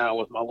stage now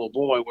with my little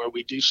boy where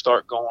we do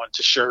start going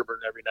to Sherburne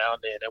every now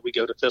and then, and we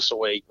go to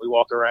Thistlethwaite. We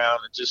walk around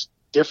and just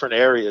different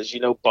areas,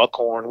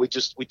 Buckhorn. We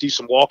do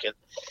some walking,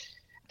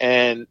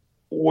 and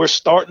we're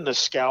starting to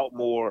scout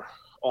more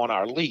on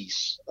our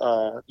lease,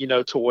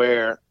 to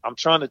where I'm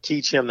trying to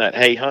teach him that,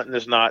 hey, hunting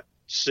is not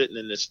sitting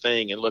in this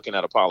thing and looking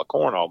at a pile of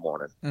corn all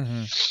morning.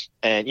 Mm-hmm.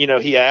 And,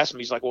 he asked me,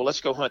 he's like, well,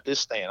 let's go hunt this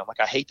stand. I'm like,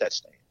 I hate that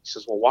stand. He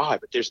says, well, why?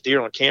 But there's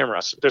deer on camera. I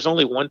said, there's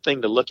only one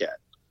thing to look at.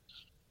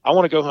 I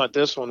want to go hunt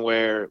this one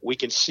where we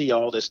can see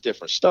all this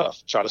different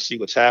stuff, try to see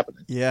what's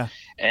happening. Yeah.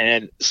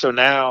 And so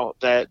now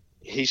that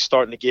he's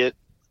starting to get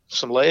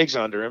some legs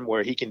under him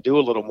where he can do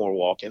a little more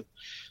walking,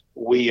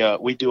 we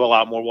do a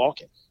lot more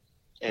walking.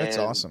 And, that's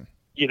awesome.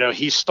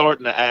 He's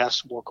starting to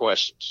ask more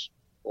questions.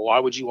 Well, why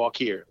would you walk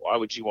here? Why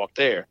would you walk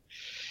there?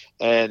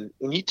 And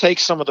when you take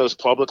some of those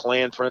public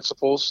land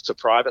principles to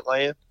private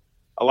land,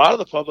 a lot of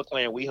the public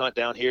land we hunt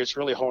down here, it's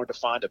really hard to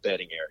find a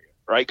bedding area,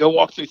 right? Go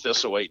walk through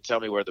Thistlethwaite and tell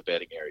me where the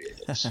bedding area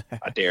is.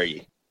 I dare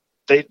you.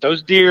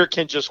 Those deer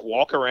can just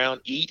walk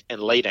around, eat,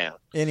 and lay down.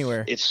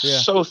 Anywhere. It's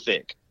so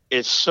thick.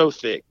 It's so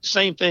thick.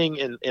 Same thing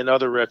in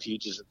other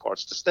refuges in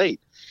parts of the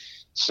state.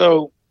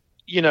 So,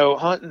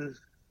 hunting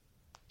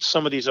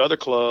some of these other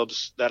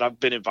clubs that I've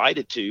been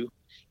invited to,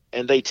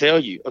 and they tell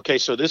you, okay,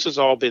 so this has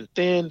all been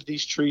thinned.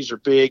 These trees are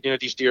big.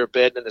 These deer are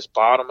bedding in this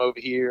bottom over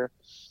here.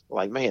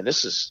 Like, man,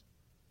 this is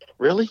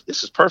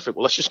perfect.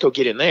 Well, let's just go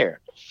get in there.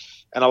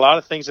 And a lot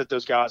of things that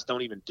those guys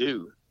don't even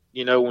do,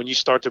 when you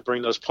start to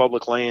bring those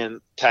public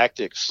land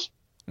tactics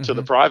to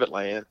the private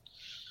land,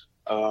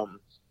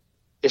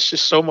 it's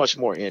just so much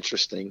more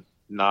interesting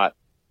not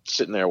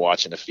sitting there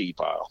watching a feed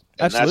pile.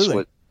 And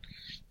absolutely.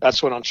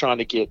 That's what I'm trying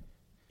to get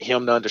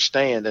him to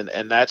understand.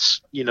 And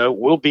that's,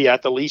 we'll be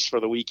at the lease for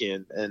the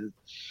weekend and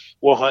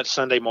we'll hunt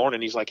Sunday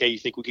morning. He's like, hey, you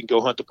think we can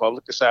go hunt the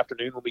public this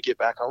afternoon when we get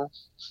back home?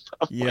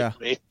 I'm like,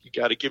 man, you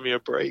got to give me a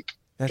break.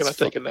 Can I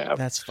take a nap?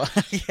 That's fine.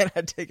 Can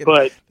I take a nap?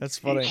 But that's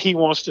funny. He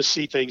wants to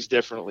see things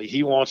differently.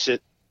 He wants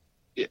it.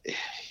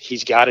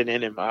 He's got it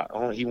in him.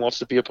 He wants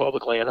to be a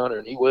public land hunter,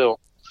 and he will.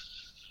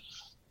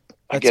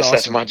 I guess awesome.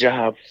 That's my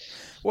job.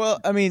 Well,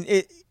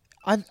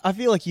 I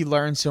feel like you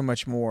learn so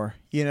much more.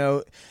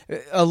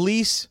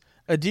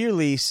 A deer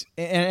lease,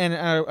 and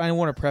I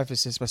want to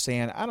preface this by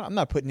saying I'm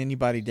not putting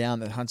anybody down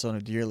that hunts on a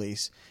deer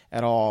lease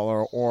at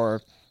all,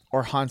 or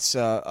hunts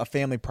a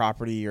family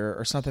property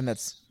or something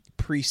that's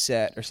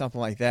preset or something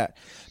like that.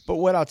 But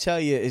what I'll tell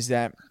you is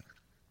that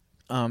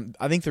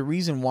I think the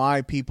reason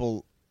why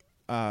people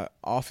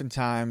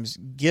oftentimes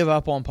give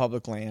up on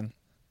public land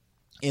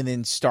and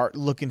then start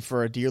looking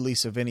for a deer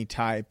lease of any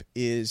type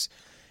is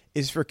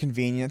for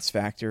convenience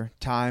factor.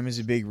 Time is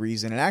a big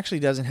reason. It actually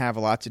doesn't have a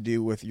lot to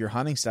do with your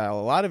hunting style.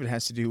 A lot of it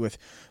has to do with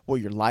what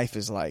your life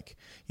is like.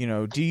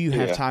 Do you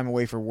have time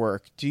away for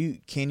work?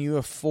 Can you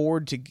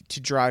afford to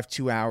drive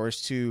 2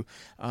 hours to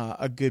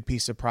a good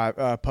piece of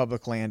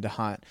public land to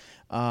hunt?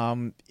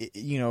 How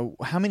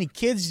many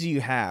kids do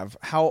you have?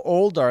 How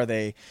old are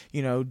they?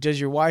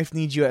 Does your wife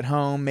need you at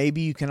home?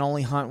 Maybe you can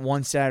only hunt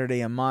one Saturday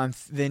a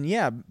month.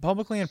 Then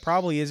public land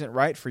probably isn't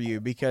right for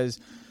you, because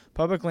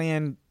public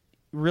land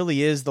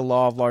really is the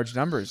law of large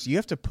numbers. You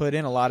have to put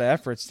in a lot of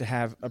efforts to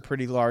have a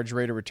pretty large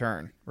rate of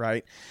return,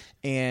 right?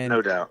 And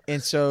no doubt.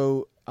 And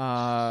so,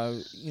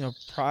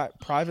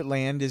 private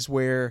land is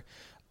where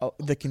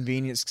the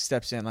convenience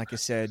steps in. Like I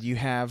said, you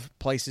have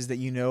places that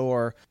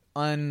are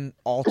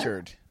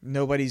unaltered.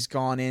 Nobody's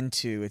gone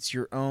into. It's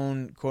your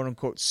own quote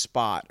unquote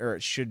spot, or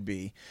it should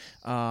be.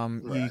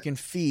 Right. You can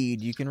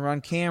feed, you can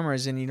run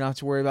cameras, and you don't have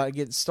to worry about it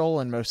getting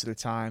stolen most of the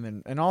time,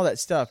 and all that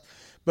stuff.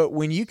 But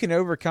when you can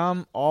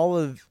overcome all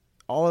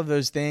of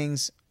those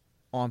things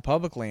on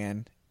public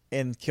land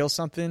and kill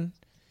something,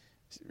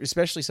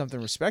 especially something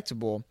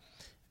respectable,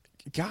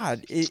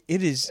 God,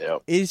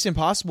 it's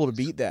impossible to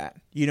beat that.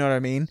 You know what I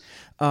mean?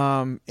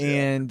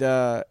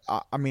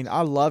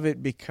 I love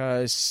it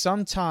because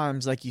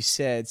sometimes, like you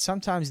said,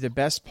 sometimes the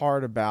best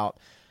part about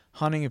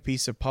hunting a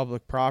piece of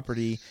public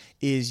property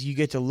is you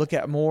get to look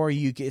at more.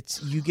 You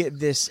get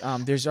this.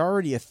 There's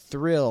already a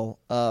thrill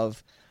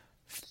of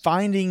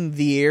finding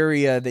the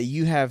area that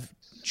you have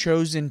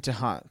chosen to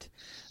hunt.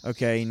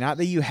 Okay, not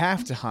that you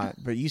have to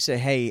hunt, but you say,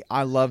 "Hey,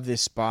 I love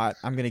this spot.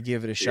 I'm going to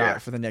give it a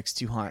shot for the next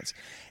 2 hunts."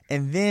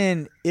 And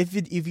then if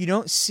you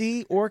don't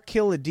see or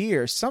kill a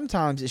deer,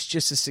 sometimes it's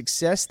just a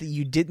success that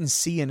you didn't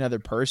see another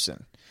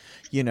person,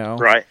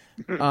 Right.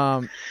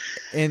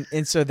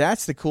 And so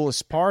that's the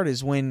coolest part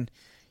is when,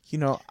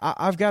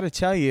 I've got to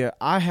tell you,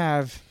 I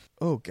have,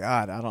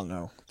 I don't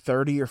know,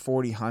 30 or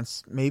 40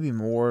 hunts, maybe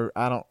more.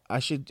 I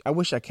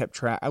wish I kept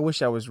track. I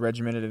wish I was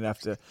regimented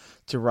enough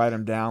to write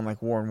them down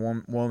like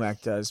Warren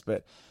Womack does.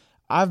 But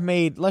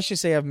let's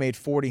just say I've made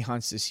 40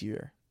 hunts this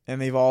year,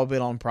 and they've all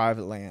been on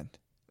private land.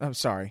 I'm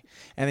sorry.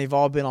 And they've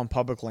all been on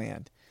public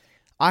land.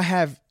 I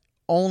have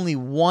only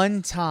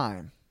one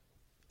time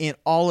in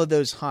all of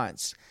those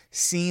hunts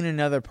seen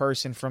another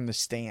person from the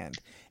stand.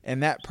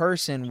 And that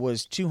person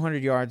was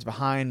 200 yards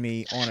behind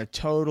me on a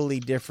totally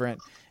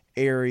different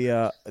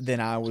area than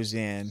I was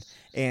in.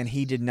 And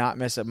he did not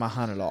mess up my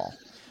hunt at all.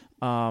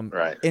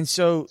 Right. And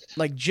so,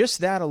 like, just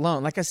that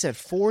alone, like I said,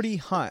 40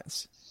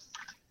 hunts.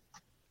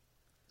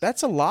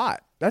 That's a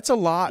lot. That's a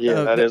lot.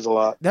 Yeah, that is a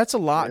lot. That's a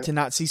lot to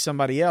not see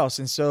somebody else.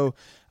 And so,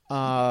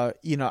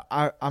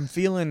 I'm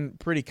feeling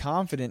pretty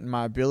confident in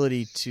my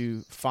ability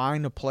to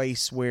find a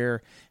place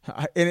where,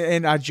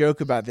 and I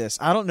joke about this.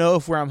 I don't know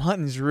if where I'm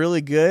hunting is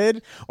really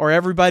good or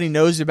everybody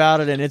knows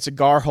about it and it's a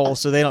gar hole,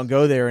 so they don't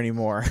go there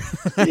anymore.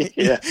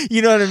 Yeah.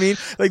 You know what I mean?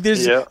 Like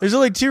there's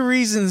only two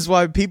reasons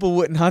why people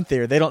wouldn't hunt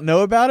there. They don't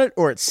know about it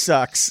or it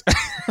sucks.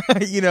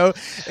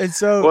 And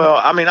so. Well,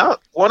 I mean,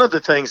 one of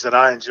the things that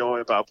I enjoy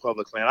about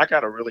public land, I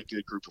got a really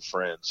good group of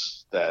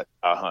friends that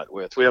I hunt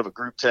with. We have a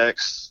group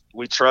text.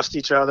 We trust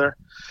each other.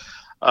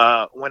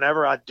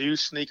 Whenever I do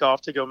sneak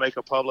off to go make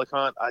a public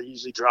hunt, I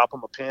usually drop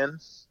them a pin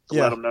to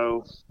let them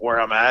know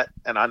where I'm at.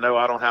 And I know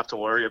I don't have to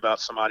worry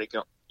about somebody,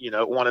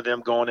 one of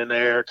them going in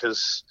there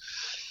because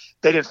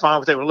they didn't find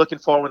what they were looking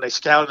for when they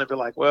scouted and be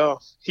like,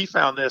 well, he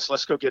found this.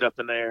 Let's go get up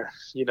in there.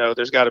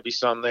 There's got to be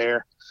some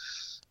there.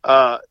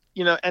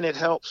 And it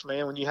helps,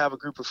 man, when you have a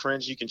group of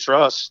friends you can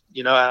trust.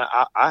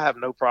 I have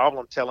no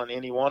problem telling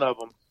any one of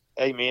them,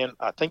 hey, man,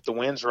 I think the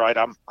wind's right.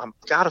 I'm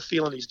got a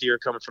feeling these deer are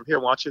coming from here.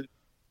 Why don't you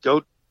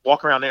go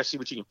walk around there, see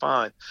what you can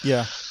find?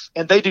 Yeah.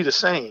 And they do the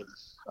same.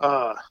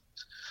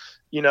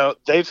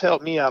 They've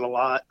helped me out a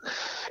lot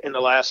in the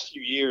last few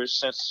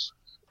years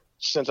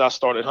since I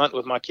started hunting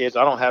with my kids.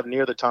 I don't have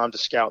near the time to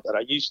scout that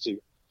I used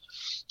to.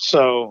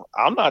 So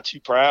I'm not too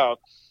proud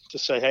to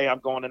say, hey, I'm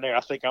going in there.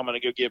 I think I'm going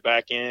to go get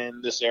back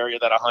in this area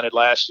that I hunted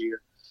last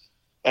year.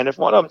 And if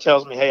one of them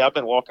tells me, hey, I've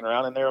been walking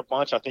around in there a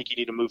bunch, I think you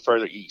need to move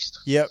further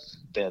east. Yep.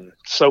 Then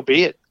so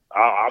be it.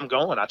 I'm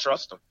going. I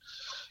trust them.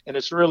 And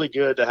it's really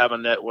good to have a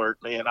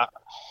network, man. I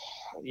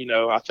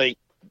think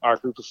our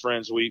group of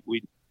friends,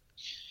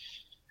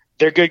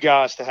 they're good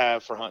guys to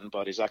have for hunting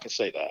buddies. I can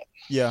say that.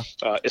 Yeah.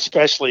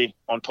 Especially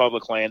on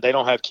public land. They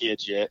don't have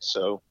kids yet.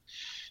 So,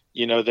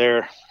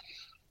 they're,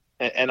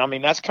 and I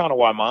mean, that's kind of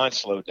why mine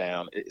slowed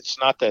down. It's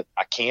not that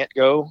I can't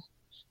go,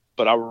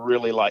 but I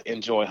really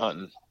enjoy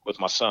hunting with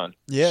my son.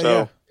 Yeah.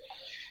 So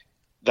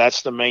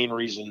that's the main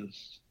reason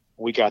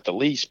we got the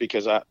lease,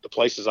 because the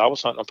places I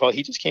was hunting on,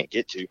 he just can't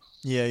get to.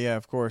 Yeah,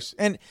 of course.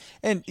 And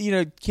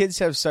kids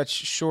have such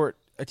short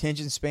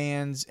attention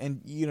spans, and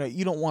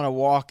you don't want to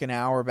walk an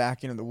hour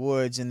back into the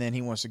woods and then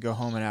he wants to go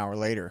home an hour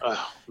later.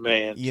 Oh,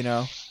 man.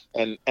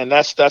 And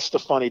that's the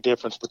funny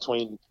difference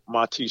between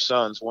my two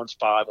sons. One's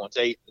 5, one's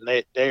 8,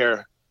 and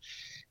they're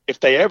if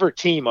they ever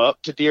team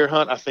up to deer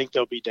hunt, I think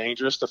they'll be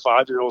dangerous. The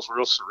 5-year-old's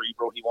real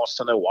cerebral. He wants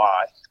to know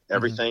why.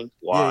 Everything.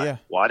 Mm-hmm. Why? Yeah.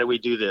 Why do we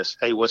do this?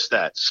 Hey, what's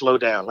that? Slow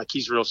down. Like,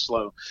 he's real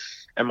slow.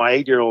 And my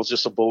 8-year-old's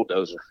just a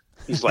bulldozer.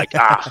 He's like,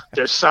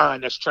 there's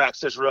sign, there's tracks,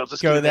 there's rubs.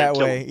 Let's go that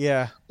kill way. him.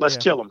 Yeah. Let's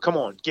kill him. Come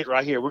on, get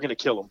right here. We're going to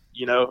kill him,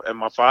 And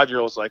my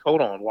 5-year-old's like,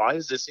 hold on, why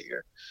is this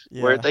here?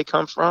 Yeah. Where'd they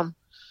come from?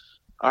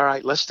 All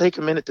right, let's take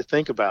a minute to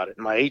think about it.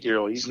 And my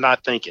 8-year-old, he's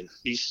not thinking.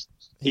 He's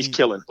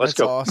killing. Let's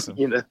go. Awesome.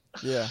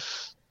 Yeah.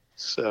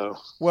 So.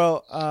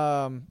 Well,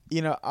 I've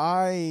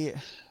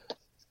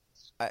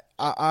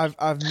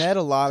met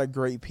a lot of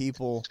great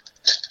people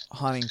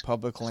hunting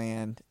public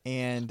land.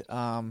 And,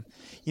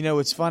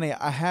 it's funny.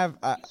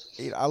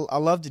 I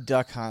love to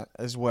duck hunt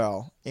as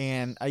well.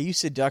 And I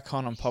used to duck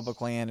hunt on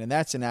public land, and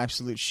that's an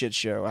absolute shit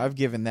show. I've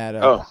given that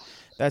up. Oh,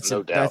 that's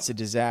no doubt. That's a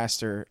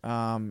disaster.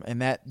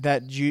 And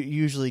that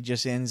usually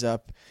just ends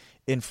up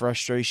in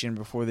frustration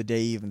before the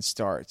day even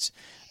starts.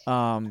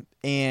 And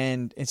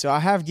so I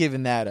have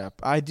given that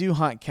up. I do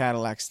hunt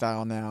Cadillac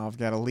style now. I've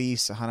got a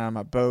lease. I hunt on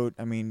my boat.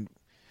 I mean,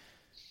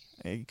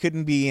 it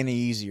couldn't be any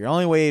easier.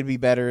 Only way it'd be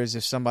better is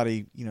if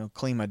somebody,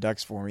 cleaned my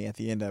ducks for me at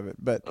the end of it.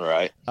 But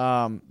right.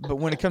 But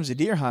when it comes to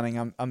deer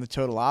hunting, I'm the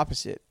total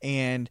opposite.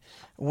 And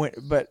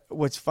but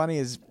what's funny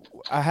is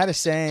I had a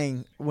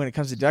saying when it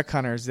comes to duck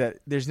hunters that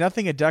there's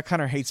nothing a duck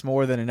hunter hates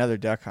more than another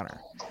duck hunter.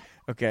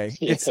 Okay,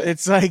 yeah.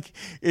 It's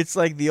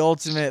like the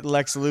ultimate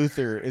Lex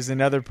Luthor is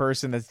another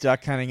person that's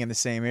duck hunting in the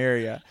same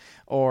area,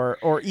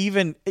 or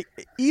even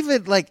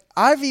like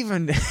I've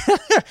even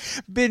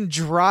been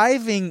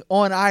driving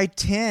on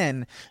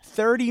I-10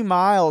 30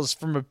 miles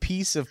from a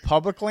piece of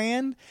public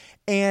land,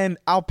 and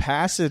I'll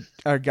pass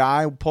a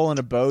guy pulling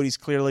a boat. He's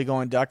clearly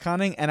going duck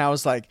hunting, and I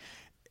was like,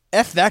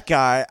 "F that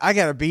guy! I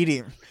gotta beat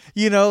him."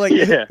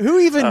 Who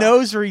even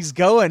knows where he's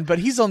going, but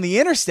he's on the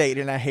interstate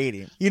and I hate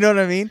him. You know what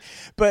I mean?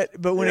 But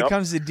when it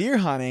comes to deer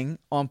hunting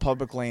on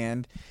public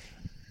land,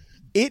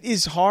 it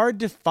is hard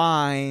to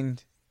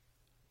find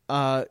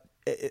a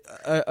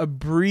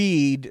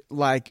breed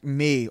like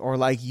me or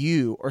like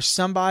you or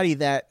somebody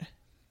that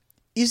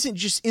isn't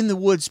just in the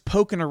woods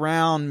poking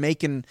around,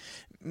 making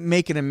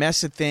a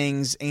mess of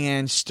things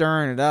and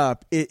stirring it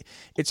up.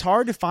 It's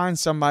hard to find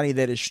somebody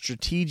that is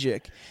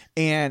strategic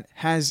and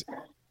has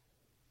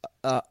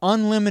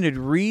unlimited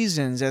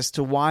reasons as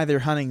to why they're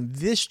hunting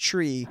this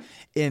tree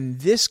in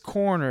this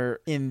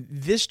corner, in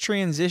this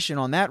transition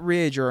on that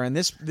ridge or in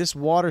this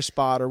water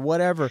spot or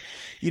whatever.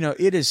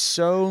 It is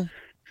so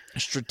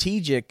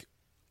strategic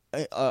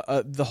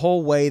the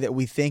whole way that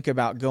we think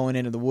about going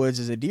into the woods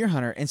as a deer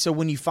hunter. And so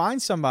when you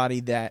find somebody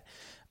that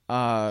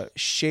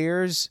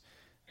shares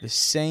the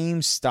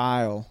same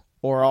style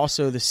or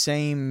also the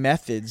same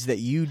methods that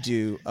you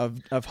do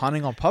of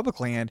hunting on public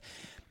land,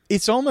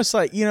 it's almost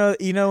like,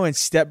 in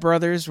Step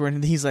Brothers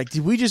when he's like,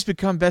 did we just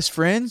become best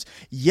friends?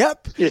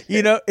 Yep.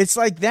 It's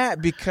like that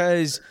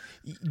because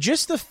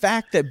just the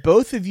fact that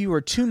both of you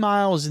are 2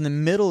 miles in the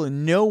middle of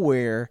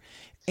nowhere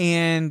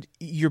and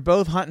you're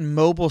both hunting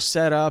mobile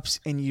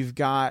setups and you've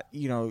got,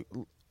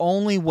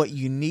 only what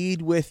you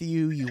need with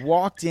you. You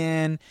walked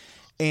in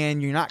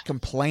and you're not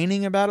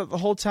complaining about it the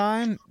whole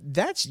time.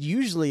 That's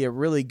usually a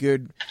really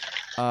good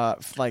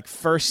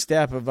first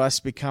step of us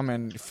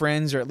becoming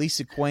friends or at least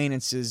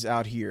acquaintances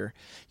out here,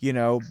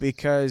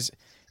 because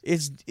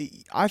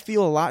I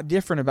feel a lot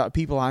different about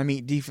people I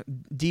meet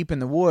deep in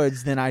the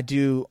woods than I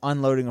do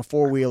unloading a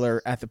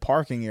 4-wheeler at the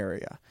parking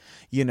area,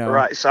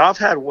 Right. So I've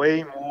had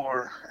way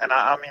more, and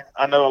I mean,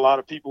 I know a lot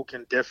of people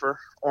can differ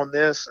on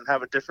this and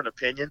have a different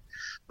opinion,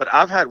 but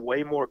I've had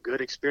way more good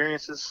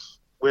experiences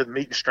with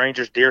meeting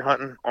strangers deer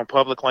hunting on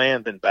public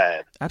land than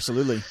bad.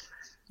 Absolutely.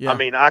 Yeah. I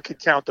mean, I could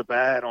count the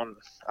bad on,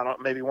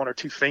 maybe 1 or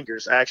 2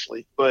 fingers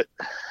actually, but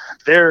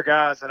there are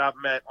guys that I've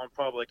met on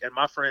public and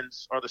my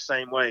friends are the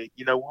same way.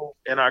 We'll,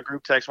 in our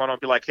group text, one will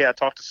be like, hey, I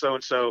talked to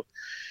so-and-so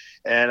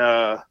and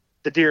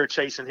the deer are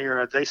chasing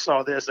here. They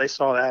saw this, they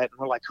saw that. And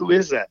we're like, who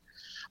is that?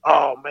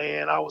 Oh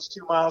man, I was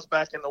 2 miles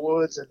back in the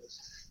woods and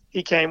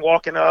he came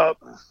walking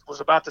up, was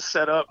about to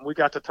set up and we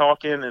got to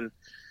talking and,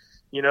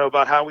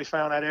 about how we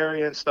found that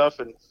area and stuff,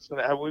 and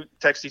how we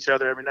text each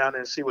other every now and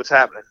then and see what's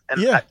happening.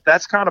 And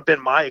that's kind of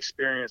been my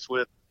experience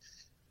with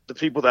the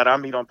people that I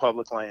meet on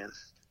public land.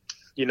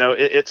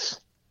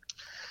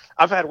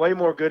 I've had way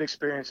more good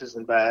experiences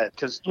than bad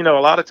because, a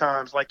lot of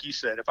times, like you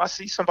said, if I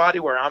see somebody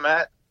where I'm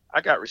at,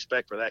 I got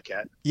respect for that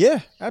cat. Yeah,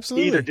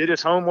 absolutely. He either did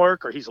his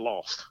homework or he's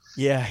lost.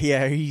 Yeah.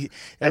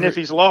 And if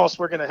he's lost,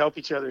 we're going to help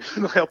each other,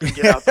 help him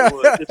get out the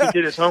woods. If he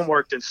did his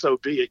homework, then so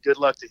be it. Good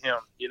luck to him,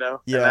 Yeah.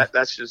 And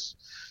that's just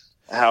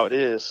how it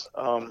is.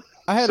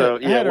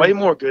 Way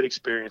more good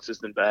experiences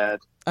than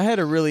bad. I had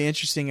a really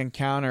interesting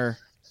encounter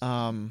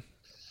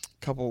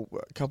couple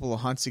of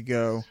hunts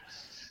ago.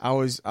 I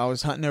was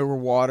hunting over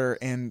water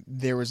and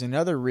there was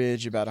another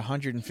ridge about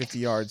 150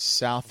 yards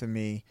south of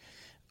me.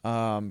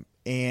 Like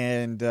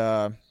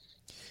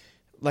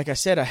I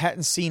said, I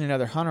hadn't seen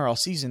another hunter all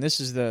season. This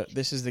is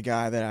the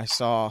guy that I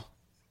saw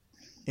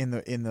in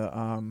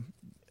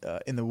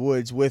the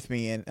woods with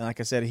me, and like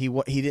I said, he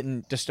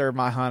didn't disturb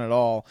my hunt at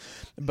all.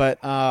 But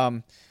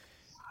I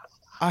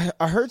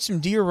heard some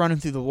deer running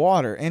through the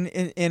water, and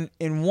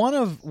in one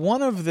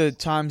of the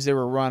times they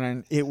were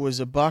running, it was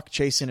a buck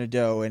chasing a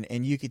doe,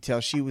 and you could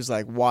tell she was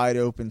like wide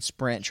open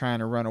sprint trying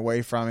to run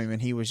away from him,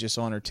 and he was just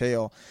on her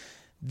tail.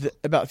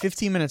 About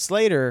 15 minutes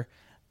later,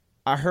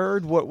 I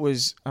heard what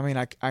was,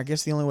 I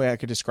guess the only way I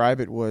could describe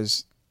it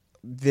was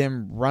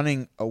them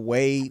running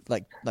away,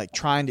 like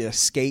trying to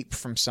escape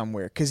from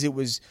somewhere, because it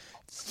was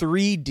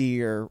 3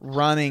 deer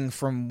running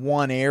from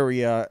one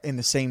area in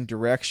the same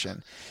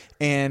direction.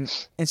 And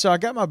so I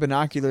got my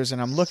binoculars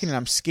and I'm looking and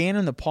I'm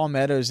scanning the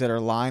palmettos that are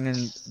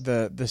lining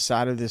the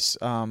side of this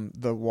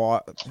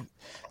that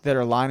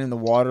are lining the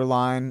water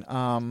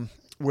line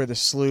where the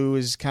slough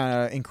is kind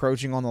of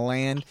encroaching on the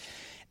land.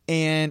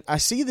 And I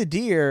see the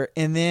deer,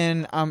 and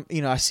then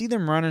I see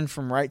them running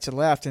from right to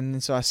left, and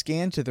then so I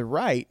scan to the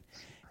right,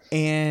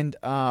 and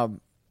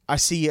I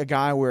see a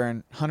guy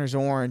wearing hunter's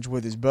orange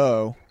with his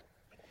bow,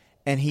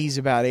 and he's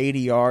about 80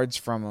 yards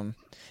from him.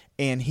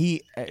 And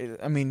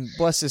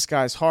bless this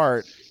guy's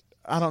heart,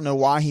 I don't know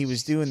why he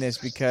was doing this,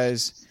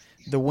 because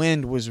the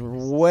wind was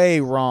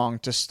way wrong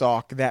to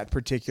stalk that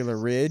particular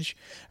ridge.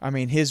 I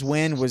mean, his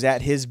wind was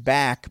at his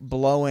back,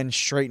 blowing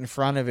straight in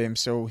front of him,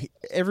 so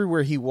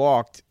everywhere he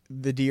walked,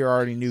 the deer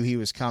already knew he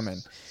was coming.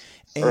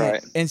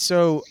 Right. And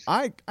so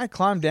I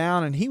climbed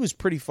down, and he was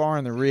pretty far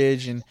on the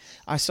ridge, and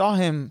I saw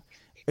him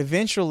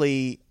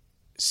eventually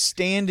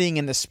standing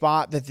in the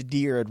spot that the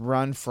deer had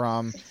run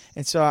from.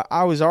 And so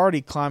I was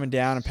already climbing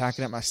down and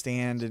packing up my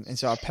stand. And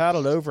so I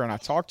paddled over and I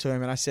talked to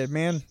him and I said,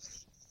 man,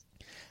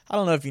 I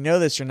don't know if you know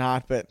this or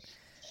not, but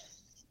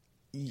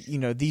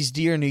these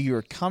deer knew you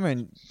were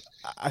coming.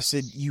 I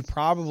said, you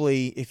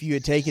probably, if you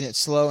had taken it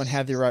slow and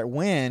had the right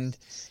wind,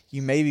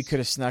 you maybe could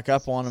have snuck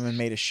up on them and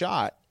made a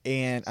shot.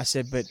 And I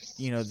said, but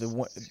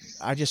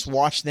I just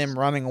watched them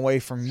running away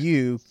from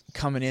you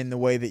coming in the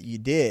way that you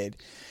did.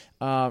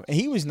 And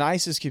he was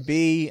nice as could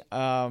be.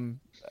 I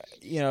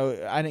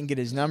didn't get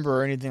his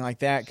number or anything like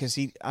that because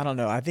I don't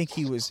know. I think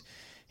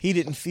he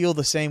didn't feel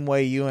the same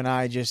way you and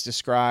I just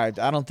described.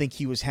 I don't think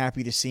he was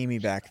happy to see me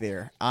back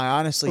there. I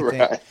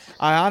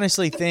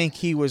honestly think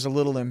he was a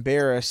little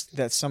embarrassed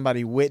that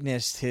somebody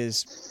witnessed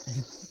his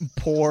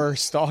poor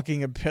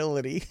stalking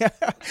ability,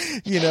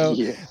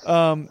 Yeah.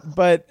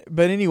 But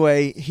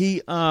anyway,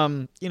 he,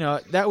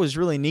 that was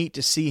really neat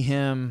to see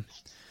him,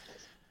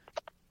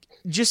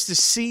 just to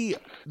see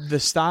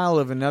the style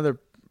of another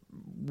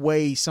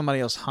way somebody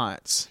else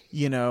hunts,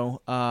 even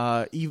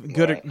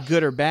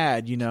good or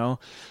bad,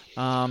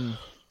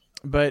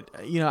 but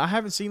I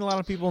haven't seen a lot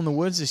of people in the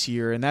woods this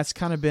year, and that's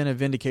kind of been a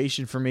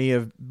vindication for me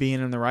of being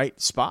in the right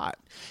spot.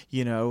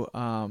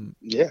 I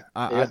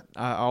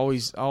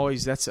always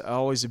that's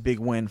always a big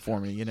win for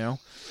me.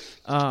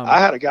 I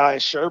had a guy in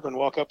Sherburne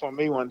walk up on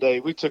me one day.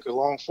 We took a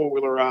long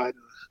 4-wheeler ride.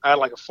 I had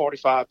like a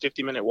 45,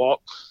 50-minute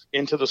walk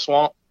into the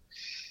swamp,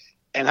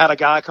 and had a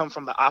guy come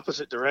from the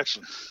opposite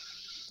direction.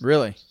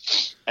 Really?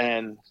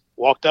 And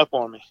walked up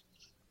on me.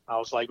 I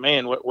was like,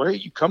 man, where are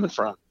you coming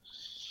from?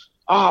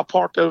 Oh, I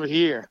parked over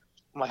here.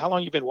 I'm like, how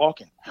long you been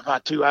walking?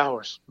 About 2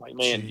 hours. I'm like,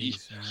 man,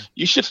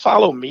 you should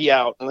follow me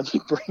out and let me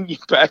bring you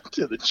back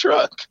to the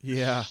truck.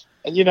 Yeah.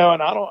 And,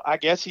 I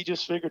guess he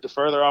just figured the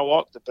further I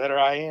walk, the better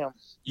I am.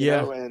 You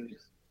know, and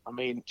I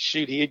mean,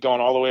 shoot, he had gone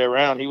all the way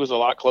around. He was a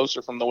lot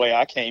closer from the way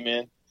I came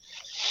in.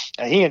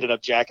 And he ended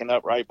up jacking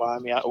up right by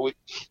me.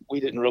 We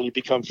didn't really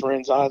become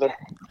friends either.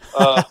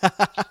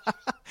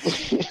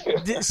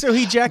 So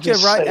he jacked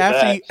up right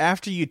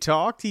after you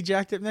talked? He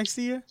jacked up next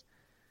to you?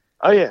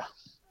 Oh, yeah.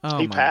 Oh,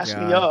 he passed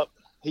me up.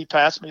 He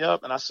passed me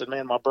up, and I said,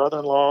 man, my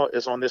brother-in-law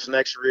is on this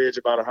next ridge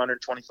about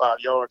 125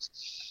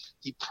 yards.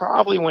 He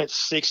probably went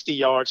 60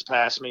 yards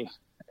past me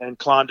and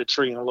climbed a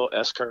tree in a little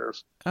S-curve.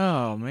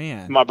 Oh,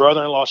 man. My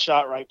brother-in-law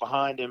shot right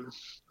behind him.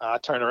 I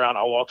turned around.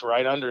 I walked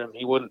right under him.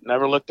 He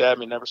never looked at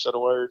me, never said a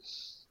word.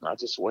 I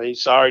just waved,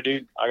 sorry,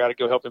 dude. I got to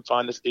go help him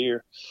find this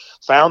deer.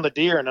 Found the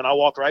deer, and then I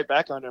walked right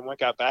back under him,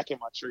 got back in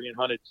my tree and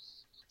hunted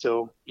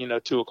till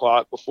 2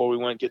 o'clock before we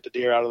went and get the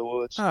deer out of the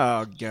woods.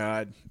 Oh,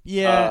 God.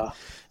 Yeah.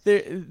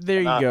 There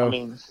you go. I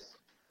mean,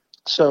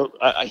 so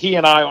he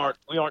and I aren't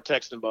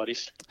texting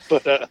buddies,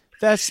 but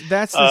that's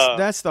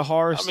the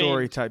horror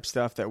story type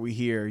stuff that we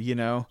hear, you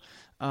gotta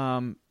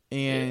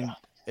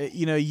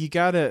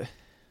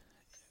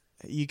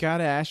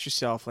ask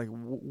yourself, like,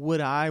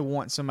 would I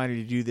want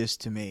somebody to do this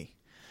to me?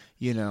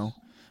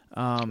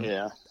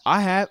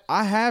 I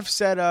have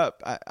set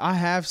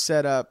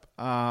up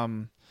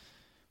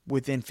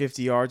within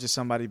 50 yards of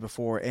somebody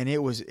before, and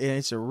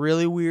it's a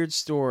really weird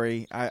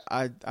story.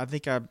 I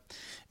think I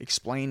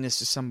explained this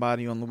to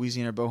somebody on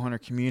Louisiana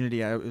Bowhunter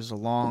Community. It was a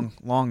long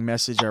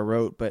message I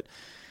wrote, but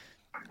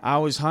I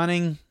was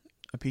hunting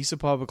a piece of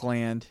public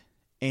land,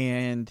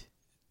 and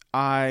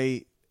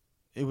it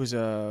was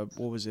a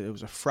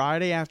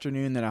Friday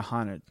afternoon that I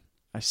hunted.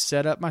 I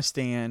set up my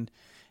stand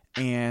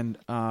and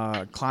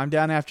climbed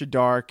down after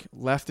dark,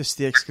 left the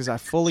sticks because I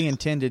fully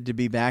intended to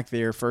be back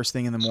there first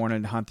thing in the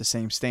morning to hunt the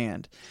same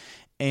stand.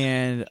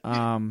 And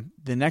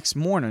the next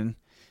morning,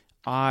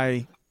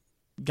 I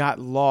got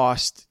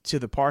lost to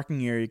the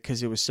parking area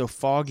because it was so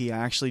foggy. I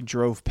actually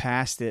drove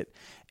past it.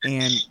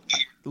 And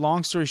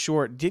long story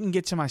short, didn't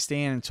get to my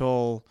stand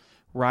until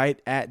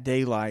right at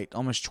daylight,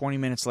 almost 20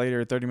 minutes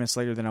later, 30 minutes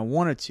later than I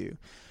wanted to.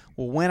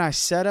 Well, when I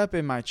set up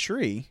in my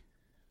tree,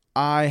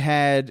 I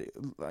had,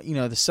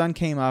 the sun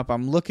came up.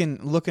 I'm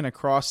looking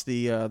across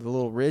the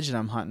little ridge that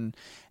I'm hunting,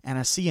 and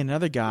I see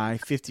another guy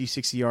 50,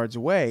 60 yards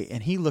away,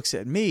 and he looks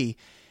at me,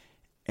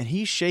 And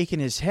he's shaking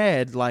his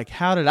head like,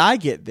 how did I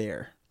get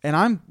there? And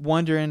I'm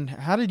wondering,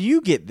 how did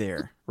you get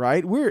there?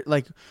 Right? We're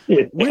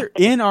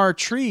in our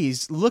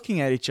trees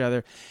looking at each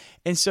other.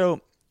 And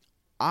so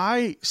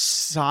I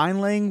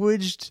sign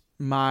languaged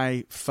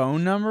my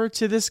phone number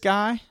to this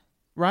guy,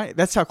 right?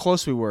 That's how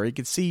close we were. He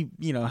could see,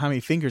 how many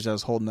fingers I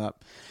was holding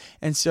up.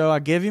 And so I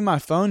gave him my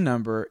phone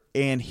number,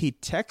 and he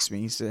texted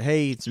me. He said,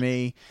 hey, it's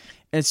me.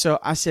 And so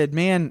I said,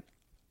 man,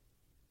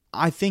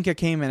 I think I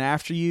came in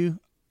after you.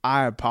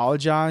 I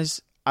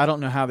apologize. I don't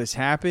know how this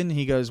happened.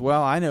 He goes,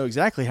 well, I know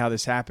exactly how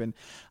this happened.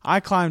 I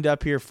climbed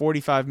up here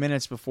 45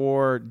 minutes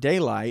before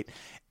daylight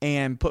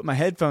and put my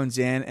headphones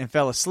in and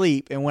fell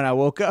asleep. And when I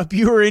woke up,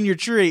 you were in your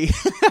tree.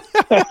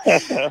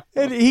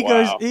 And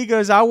he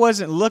goes, I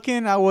wasn't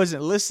looking. I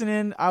wasn't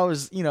listening. I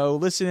was,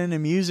 listening to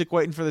music,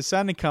 waiting for the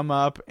sun to come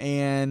up.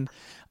 And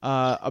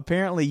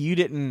apparently you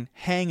didn't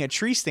hang a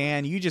tree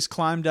stand. You just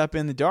climbed up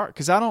in the dark.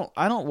 Cause I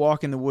don't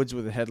walk in the woods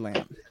with a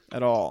headlamp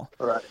at all.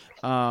 Right.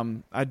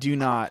 I do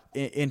not.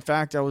 In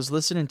fact, I don't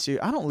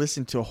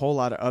listen to a whole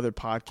lot of other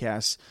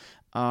podcasts.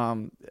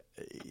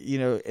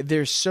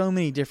 There's so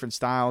many different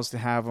styles to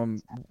have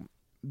them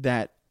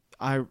that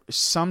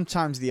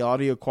sometimes the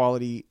audio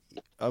quality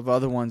of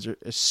other ones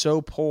is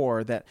so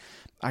poor that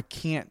I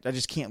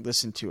just can't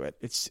listen to it.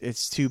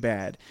 It's too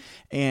bad.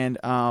 And,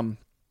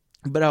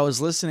 but I was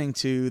listening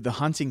to the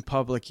Hunting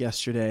Public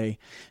yesterday,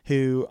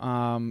 who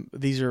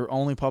these are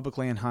only public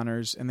land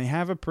hunters, and they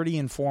have a pretty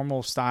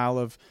informal style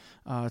of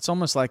it's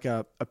almost like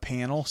a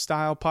panel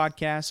style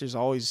podcast. There's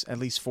always at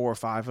least 4 or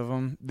 5 of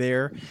them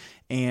there.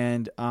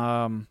 And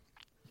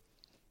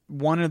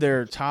one of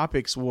their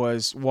topics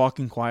was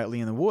walking quietly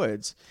in the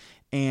woods.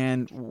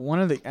 And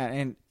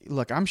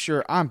look,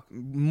 I'm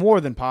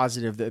more than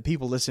positive that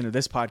people listen to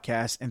this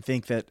podcast and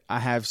think that I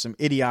have some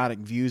idiotic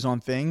views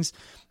on things.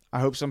 I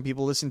hope some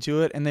people listen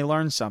to it and they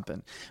learn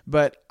something.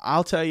 But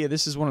I'll tell you,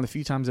 this is one of the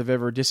few times I've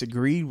ever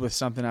disagreed with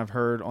something I've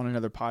heard on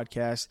another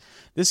podcast.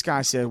 This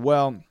guy said,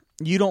 well,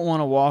 you don't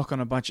want to walk on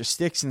a bunch of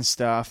sticks and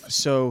stuff,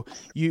 so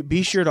you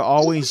be sure to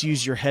always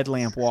use your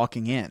headlamp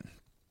walking in.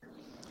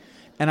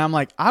 And I'm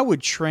like, I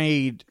would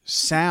trade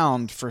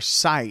sound for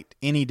sight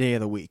any day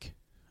of the week.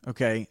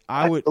 Okay?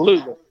 I would.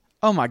 Absolutely.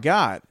 Oh my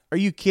God. Are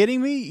you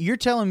kidding me? You're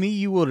telling me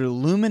you would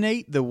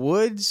illuminate the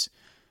woods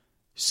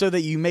so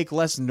that you make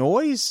less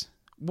noise?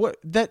 What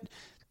that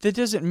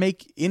doesn't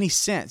make any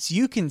sense.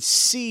 You can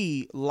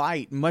see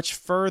light much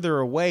further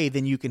away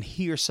than you can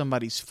hear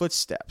somebody's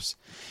footsteps.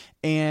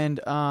 And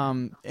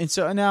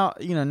so now,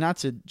 not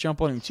to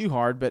jump on him too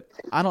hard, but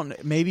I don't know,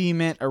 maybe he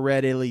meant a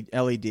red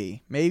LED.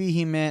 Maybe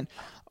he meant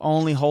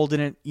only holding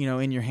it,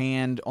 in your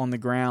hand on the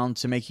ground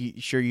to make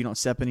sure you don't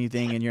step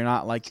anything and you're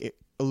not like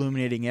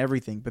illuminating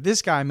everything. But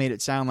this guy made it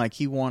sound like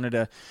he wanted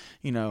a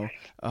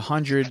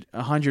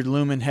 100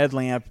 lumen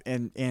headlamp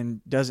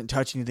and doesn't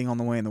touch anything on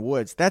the way in the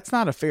woods. That's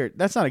not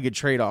a good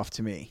trade-off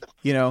to me.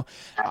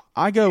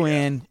 I go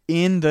in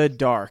the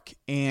dark,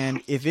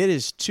 and if it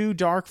is too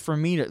dark for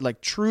me to,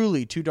 like,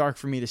 truly too dark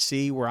for me to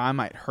see where I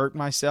might hurt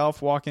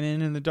myself walking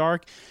in the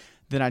dark,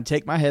 then I'd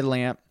take my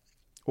headlamp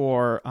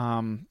or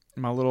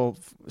my little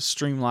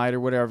stream light or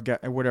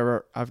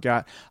whatever I've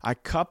got. I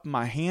cup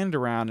my hand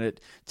around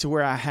it to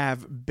where I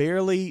have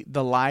barely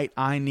the light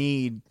I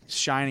need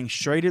shining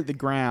straight at the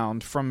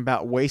ground from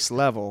about waist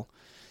level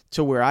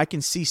to where I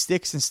can see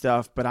sticks and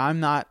stuff, but I'm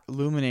not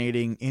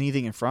illuminating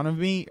anything in front of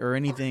me or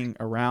anything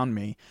around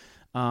me.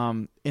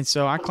 And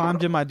so I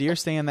climbed in my deer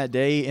stand that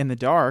day in the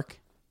dark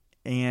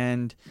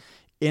and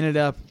ended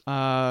up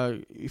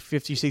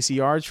 50, 60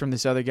 yards from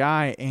this other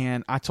guy,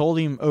 and I told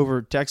him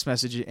over text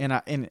message,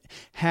 and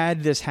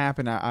had this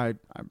happen, I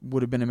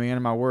would have been a man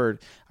of my word.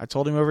 I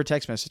told him over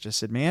text message, I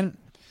said, man,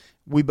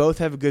 we both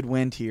have a good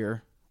wind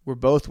here. We're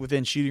both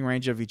within shooting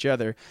range of each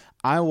other.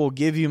 I will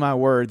give you my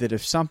word that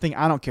if something,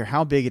 I don't care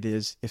how big it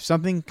is, if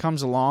something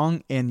comes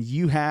along and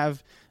you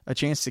have a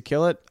chance to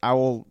kill it, I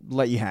will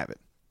let you have it.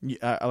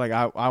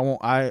 I won't.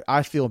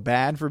 I feel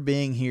bad for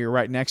being here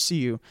right next to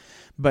you,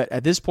 but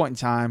at this point in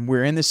time,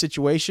 we're in this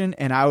situation,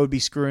 and I would be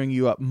screwing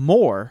you up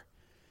more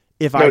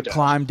if I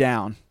climbed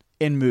down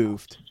and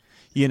moved,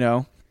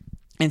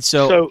 And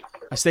so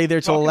I stayed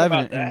there till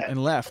 11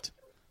 and left.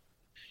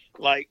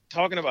 Like,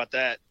 talking about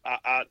that,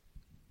 I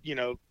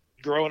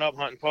growing up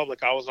hunting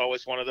public, I was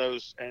always one of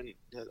those. And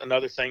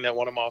another thing that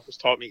one of my officers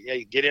taught me: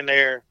 hey, get in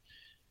there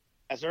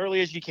as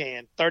early as you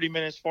can, 30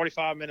 minutes,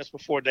 45 minutes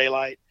before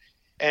daylight.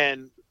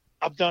 And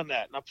I've done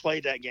that, and I've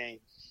played that game.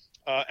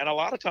 And a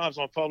lot of times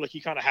on public,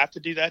 you kind of have to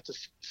do that to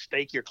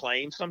stake your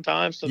claim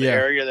sometimes to the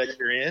area that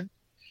you're in.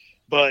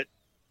 But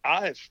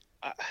I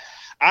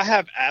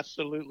have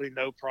absolutely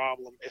no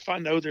problem. If I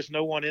know there's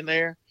no one in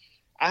there,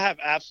 I have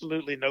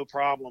absolutely no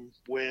problem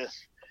with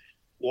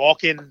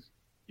walking,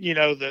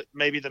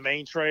 maybe the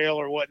main trail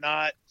or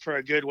whatnot for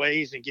a good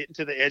ways and getting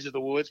to the edge of the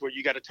woods where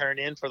you got to turn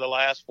in for the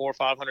last 400 or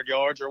 500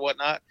 yards or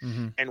whatnot,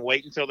 and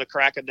wait until the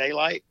crack of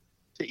daylight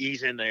to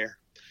ease in there.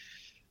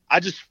 I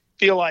just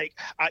feel like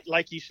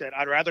you said,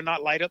 I'd rather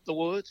not light up the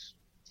woods.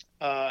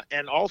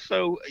 And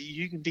also,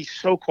 you can be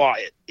so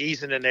quiet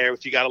easing in there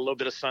if you got a little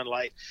bit of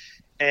sunlight.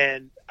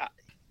 And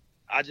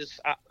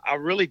I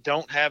really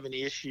don't have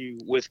any issue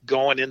with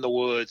going in the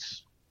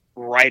woods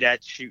right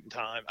at shooting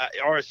time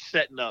or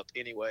setting up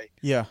anyway.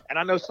 Yeah. And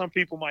I know some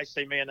people might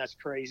say, man, that's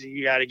crazy.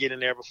 You got to get in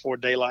there before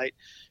daylight.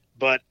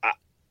 But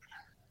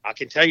I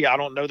can tell you, I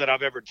don't know that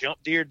I've ever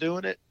jumped deer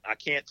doing it. I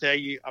can't tell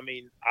you. I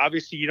mean,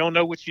 obviously you don't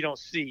know what you don't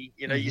see.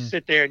 You know, you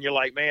sit there and you're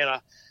like, man,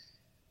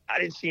 I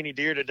didn't see any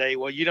deer today.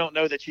 Well, you don't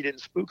know that you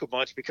didn't spook a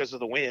bunch because of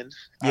the wind.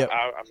 Yep.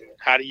 I mean,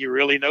 how do you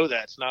really know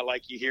that? It's not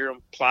like you hear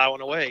them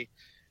plowing away.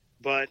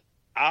 But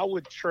I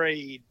would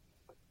trade,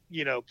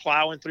 you know,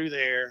 plowing through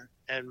there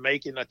and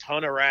making a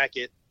ton of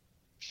racket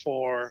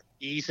for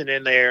easing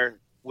in there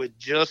with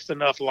just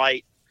enough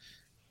light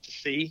to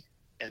see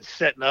and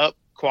setting up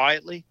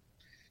quietly.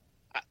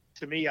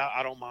 To me,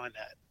 I don't mind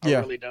that. I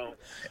really don't.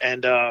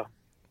 And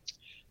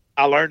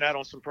I learned that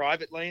on some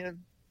private land,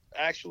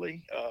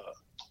 actually,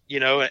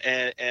 you know,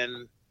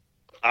 and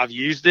I've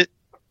used it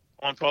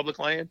on public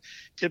land,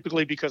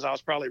 typically because I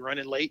was probably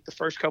running late the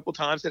first couple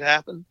times it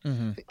happened,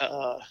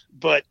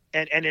 but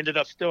ended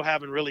up still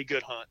having really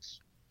good hunts.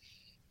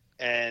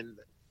 And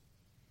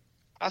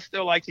I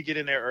still like to get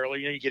in there early.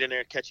 You know, you get in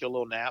there and catch you a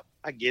little nap.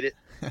 I get it.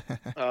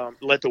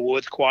 Let the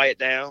woods quiet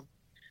down.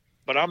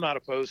 But I'm not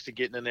opposed to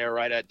getting in there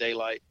right at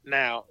daylight.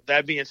 Now,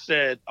 that being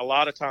said, a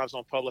lot of times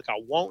on public, I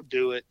won't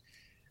do it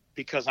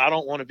because I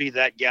don't want to be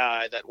that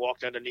guy that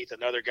walked underneath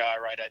another guy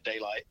right at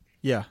daylight.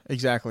 Yeah,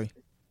 exactly.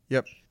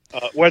 Yep.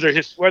 Whether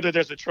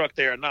there's a truck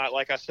there or not,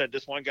 like I said,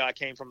 this one guy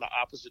came from the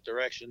opposite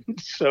direction.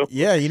 So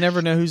yeah, you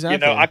never know who's out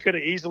there. I could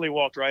have easily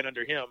walked right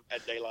under him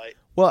at daylight.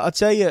 Well, I'll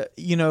tell you,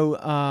 you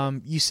know,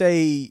 you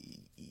say,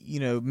 you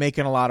know,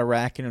 making a lot of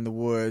racket in the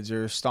woods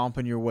or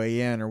stomping your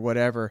way in or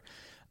whatever.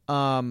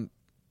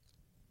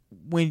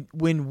 When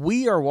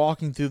we are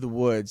walking through the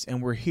woods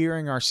and we're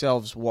hearing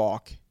ourselves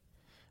walk,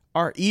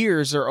 our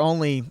ears are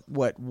only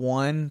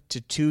 1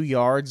 to 2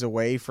 yards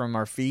away from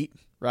our feet,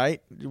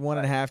 right?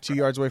 1.5, 2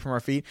 yards away from our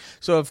feet.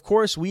 So of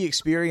course we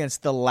experience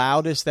the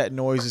loudest that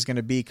noise is going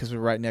to be because we're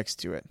right next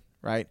to it,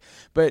 right?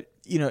 But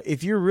you know,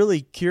 if you're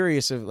really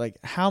curious of like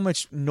how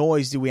much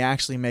noise do we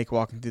actually make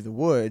walking through the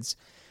woods,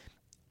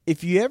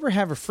 if you ever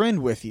have a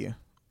friend with you,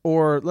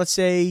 or let's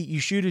say you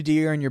shoot a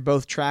deer and you're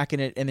both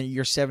tracking it and then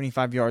you're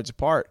 75 yards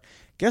apart.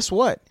 Guess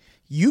what?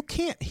 You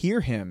can't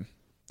hear him.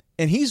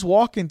 And he's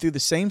walking through the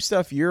same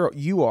stuff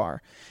you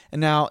are.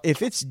 And now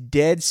if it's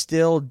dead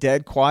still,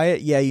 dead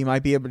quiet, yeah, you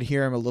might be able to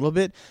hear him a little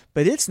bit,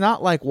 but it's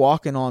not like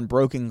walking on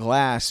broken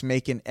glass,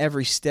 making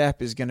every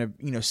step is going to,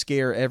 you know,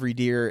 scare every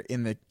deer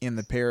in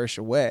the parish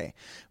away,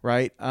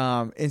 right?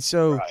 And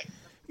so,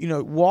 you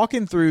know,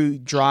 walking through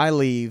dry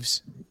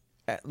leaves,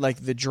 like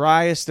the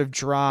driest of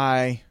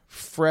dry,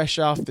 fresh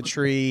off the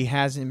tree,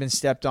 hasn't been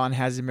stepped on,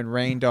 hasn't been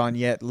rained on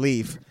yet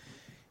leaf,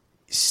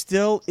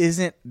 still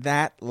isn't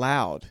that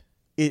loud.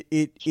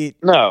 It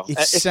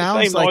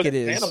sounds like it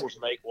is. Animals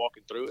make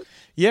walking through it.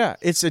 Yeah,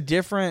 it's a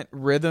different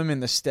rhythm in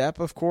the step,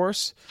 of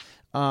course,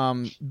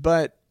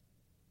 but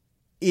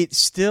it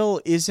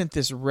still isn't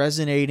this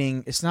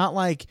resonating. It's not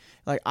like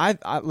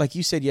I like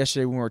you said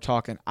yesterday when we were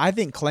talking. I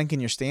think clanking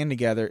your stand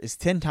together is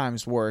 10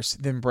 times worse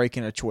than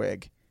breaking a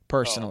twig.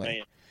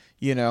 Personally,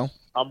 you know.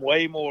 I'm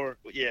way more,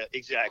 yeah,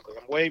 exactly.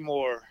 I'm way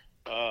more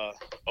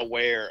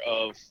aware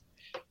of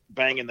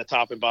banging the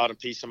top and bottom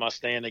piece of my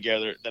stand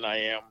together than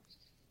I am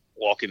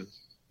walking.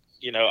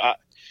 You know,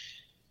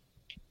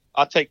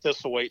 I'll take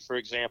thistle weight, for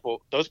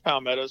example. Those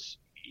palmettos,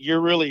 you're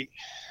really,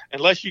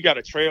 unless you got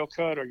a trail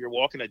cut or you're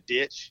walking a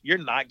ditch, you're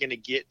not going to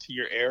get to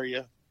your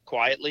area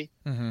quietly.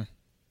 Mm-hmm.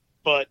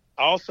 But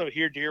I also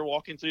hear deer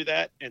walking through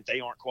that, and they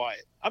aren't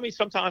quiet. I mean,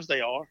 sometimes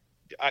they are.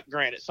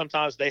 Granted,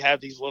 sometimes they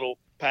have these little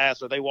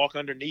paths or they walk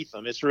underneath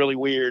them. It's really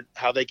weird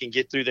how they can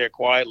get through there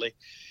quietly.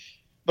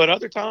 But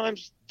other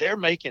times they're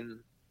making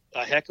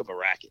a heck of a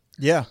racket.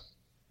 Yeah.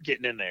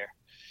 Getting in there.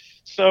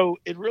 So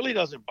it really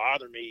doesn't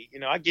bother me. You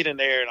know, I get in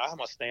there and I have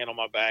my stand on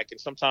my back, and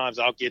sometimes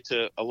I'll get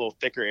to a little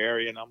thicker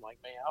area and I'm like,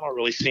 man, I don't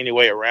really see any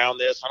way around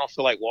this. I don't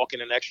feel like walking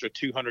an extra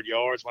 200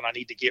 yards when I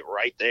need to get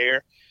right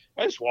there.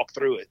 I just walk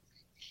through it.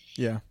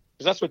 Yeah.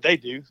 Because that's what they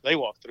do. They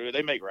walk through it.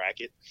 They make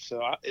racket.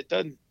 So it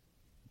doesn't.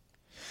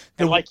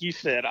 And like you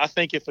said, I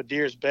think if a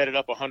deer is bedded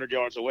up 100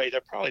 yards away, they're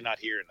probably not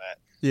hearing that.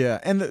 Yeah,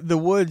 and the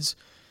woods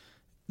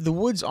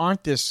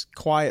aren't this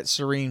quiet,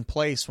 serene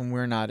place when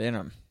we're not in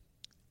them.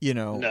 You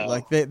know,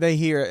 like they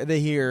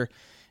hear,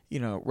 you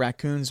know,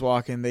 raccoons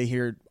walking. They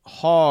hear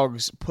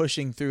hogs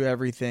pushing through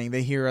everything.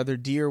 They hear other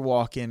deer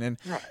walking, and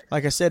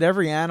like I said,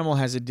 every animal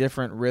has a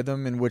different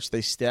rhythm in which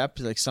they step.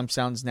 Like some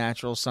sounds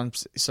natural, some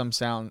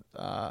sound,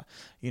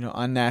 you know,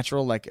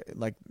 unnatural. Like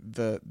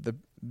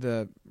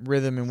the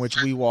rhythm in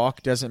which we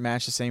walk doesn't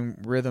match the same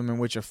rhythm in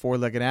which a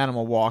four-legged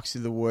animal walks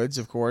through the woods,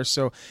 of course.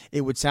 So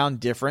it would sound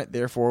different,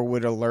 therefore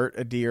would alert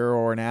a deer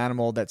or an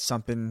animal that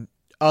something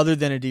other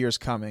than a deer is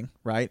coming,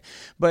 right?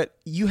 But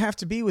you have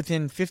to be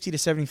within 50 to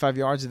 75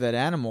 yards of that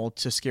animal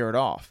to scare it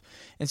off.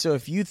 And so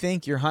if you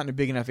think you're hunting a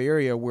big enough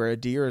area where a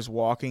deer is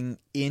walking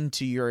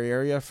into your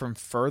area from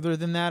further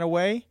than that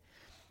away,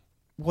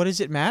 what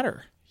does it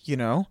matter, you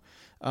know?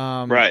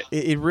 Right.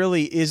 It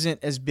really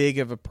isn't as big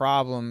of a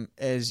problem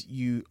as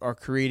you are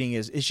creating.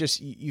 It's just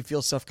you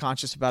feel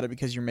self-conscious about it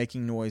because you're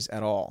making noise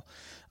at all.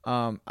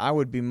 I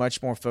would be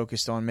much more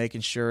focused on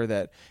making sure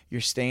that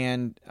your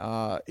stand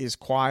is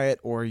quiet,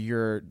 or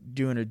you're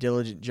doing a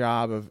diligent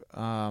job of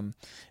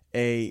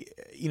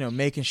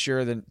making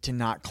sure that to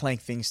not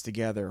clank things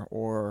together,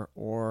 or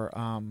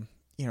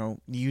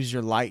use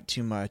your light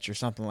too much or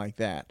something like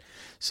that.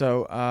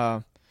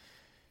 So,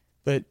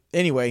 but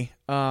anyway,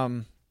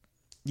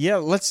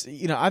 let's,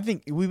 I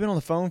think we've been on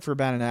the phone for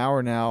about an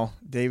hour now.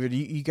 David,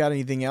 you got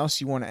anything else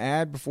you want to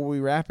add before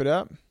we wrap it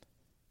up?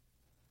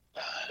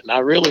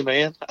 Not really,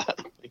 man. I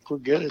think we're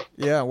good.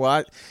 Yeah.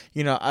 Well,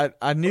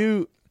 I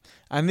knew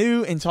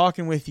in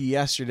talking with you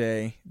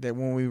yesterday that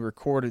when we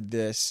recorded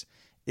this,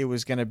 it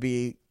was going to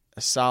be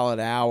a solid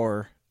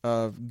hour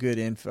of good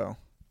info,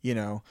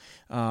 you've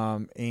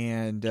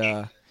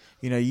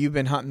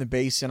been hunting the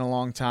basin a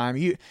long time.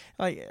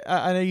 I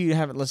know you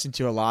haven't listened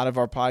to a lot of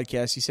our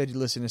podcasts. You said you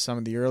listened to some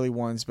of the early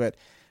ones, but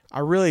I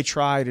really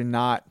try to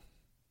not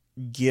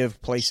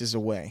give places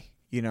away.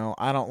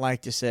 I don't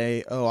like to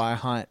say, oh, I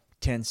hunt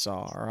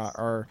Tensas,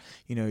 or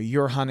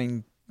you're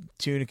hunting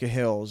Tunica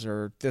Hills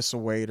or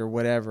Thistlewade or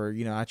whatever.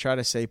 I try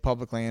to say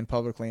public land,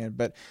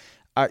 but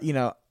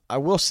I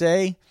will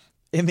say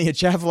in the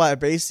Atchafalaya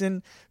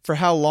Basin, for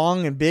how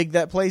long and big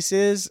that place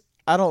is,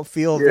 I don't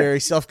feel very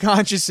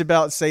self-conscious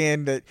about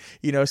saying that,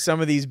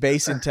 some of these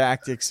basin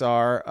tactics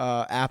are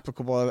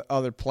applicable at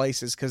other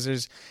places,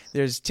 because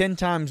there's 10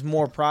 times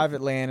more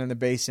private land in the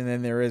basin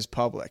than there is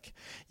public,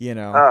 Oh,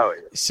 yeah.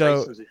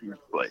 So, Basin's a huge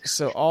place.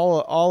 So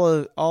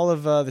all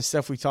of the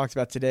stuff we talked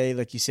about today,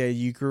 like you said,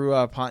 you grew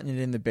up hunting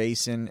in the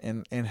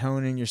basin and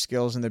honing your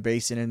skills in the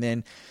basin, and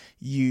then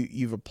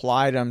you've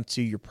applied them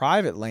to your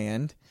private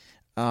land,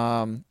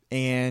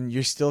 and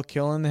you're still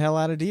killing the hell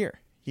out of deer,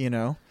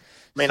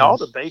 all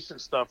the basin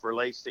stuff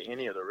relates to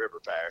any of the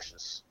river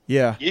parishes.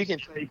 Yeah. You can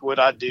take what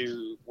I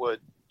do, what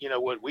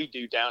we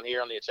do down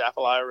here on the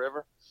Atchafalaya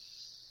River,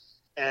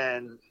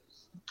 and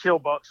kill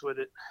bucks with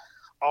it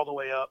all the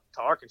way up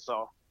to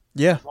Arkansas.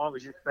 Yeah. As long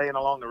as you're staying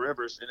along the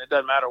rivers, and it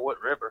doesn't matter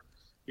what river,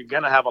 you're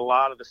going to have a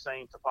lot of the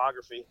same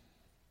topography.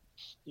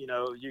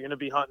 You're going to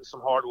be hunting some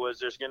hardwoods.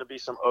 There's going to be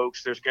some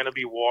oaks. There's going to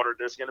be water.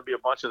 There's going to be a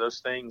bunch of those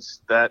things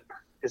that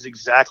is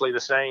exactly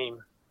the same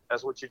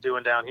as what you're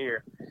doing down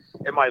here.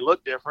 It might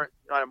look different.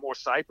 I have more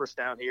cypress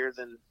down here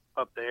than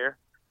up there,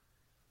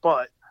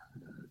 but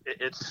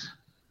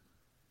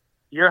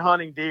you're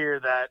hunting deer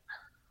that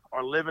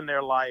are living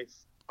their life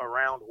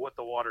around what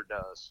the water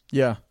does.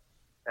 Yeah.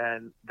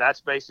 And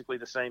that's basically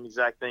the same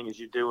exact thing as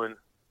you're doing,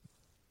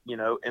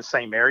 in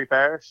St. Mary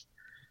Parish,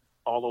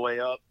 all the way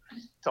up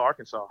to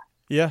Arkansas.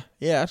 Yeah.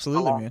 Yeah,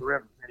 absolutely, along man. the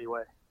river,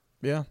 anyway.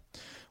 Yeah.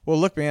 Well,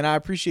 look, man, I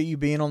appreciate you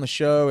being on the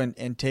show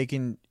and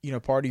taking,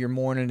 part of your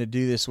morning to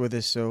do this with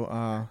us.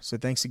 So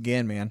thanks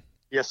again, man.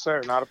 Yes,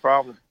 sir. Not a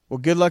problem. Well,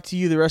 good luck to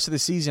you the rest of the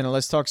season, and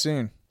let's talk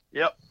soon.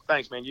 Yep.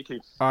 Thanks, man. You too.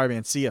 All right,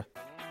 man. See ya.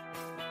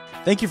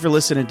 Thank you for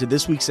listening to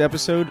this week's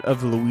episode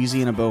of the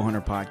Louisiana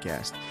Bowhunter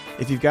Podcast.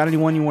 If you've got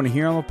anyone you want to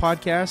hear on the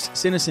podcast,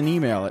 send us an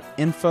email at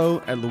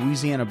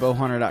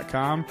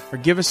info@louisianabowhunter.com, or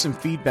give us some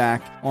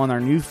feedback on our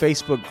new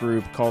Facebook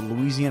group called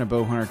Louisiana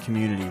Bowhunter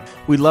Community.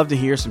 We'd love to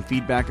hear some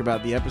feedback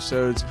about the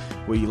episodes,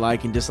 what you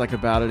like and dislike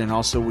about it, and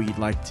also what you'd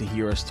like to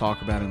hear us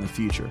talk about in the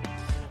future.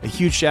 A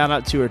huge shout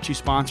out to our two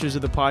sponsors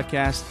of the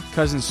podcast,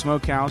 Cousins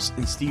Smokehouse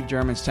and Steve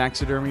German's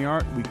Taxidermy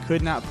Art. We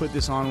could not put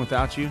this on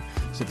without you,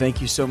 so thank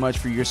you so much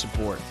for your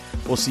support.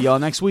 We'll see y'all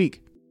next week.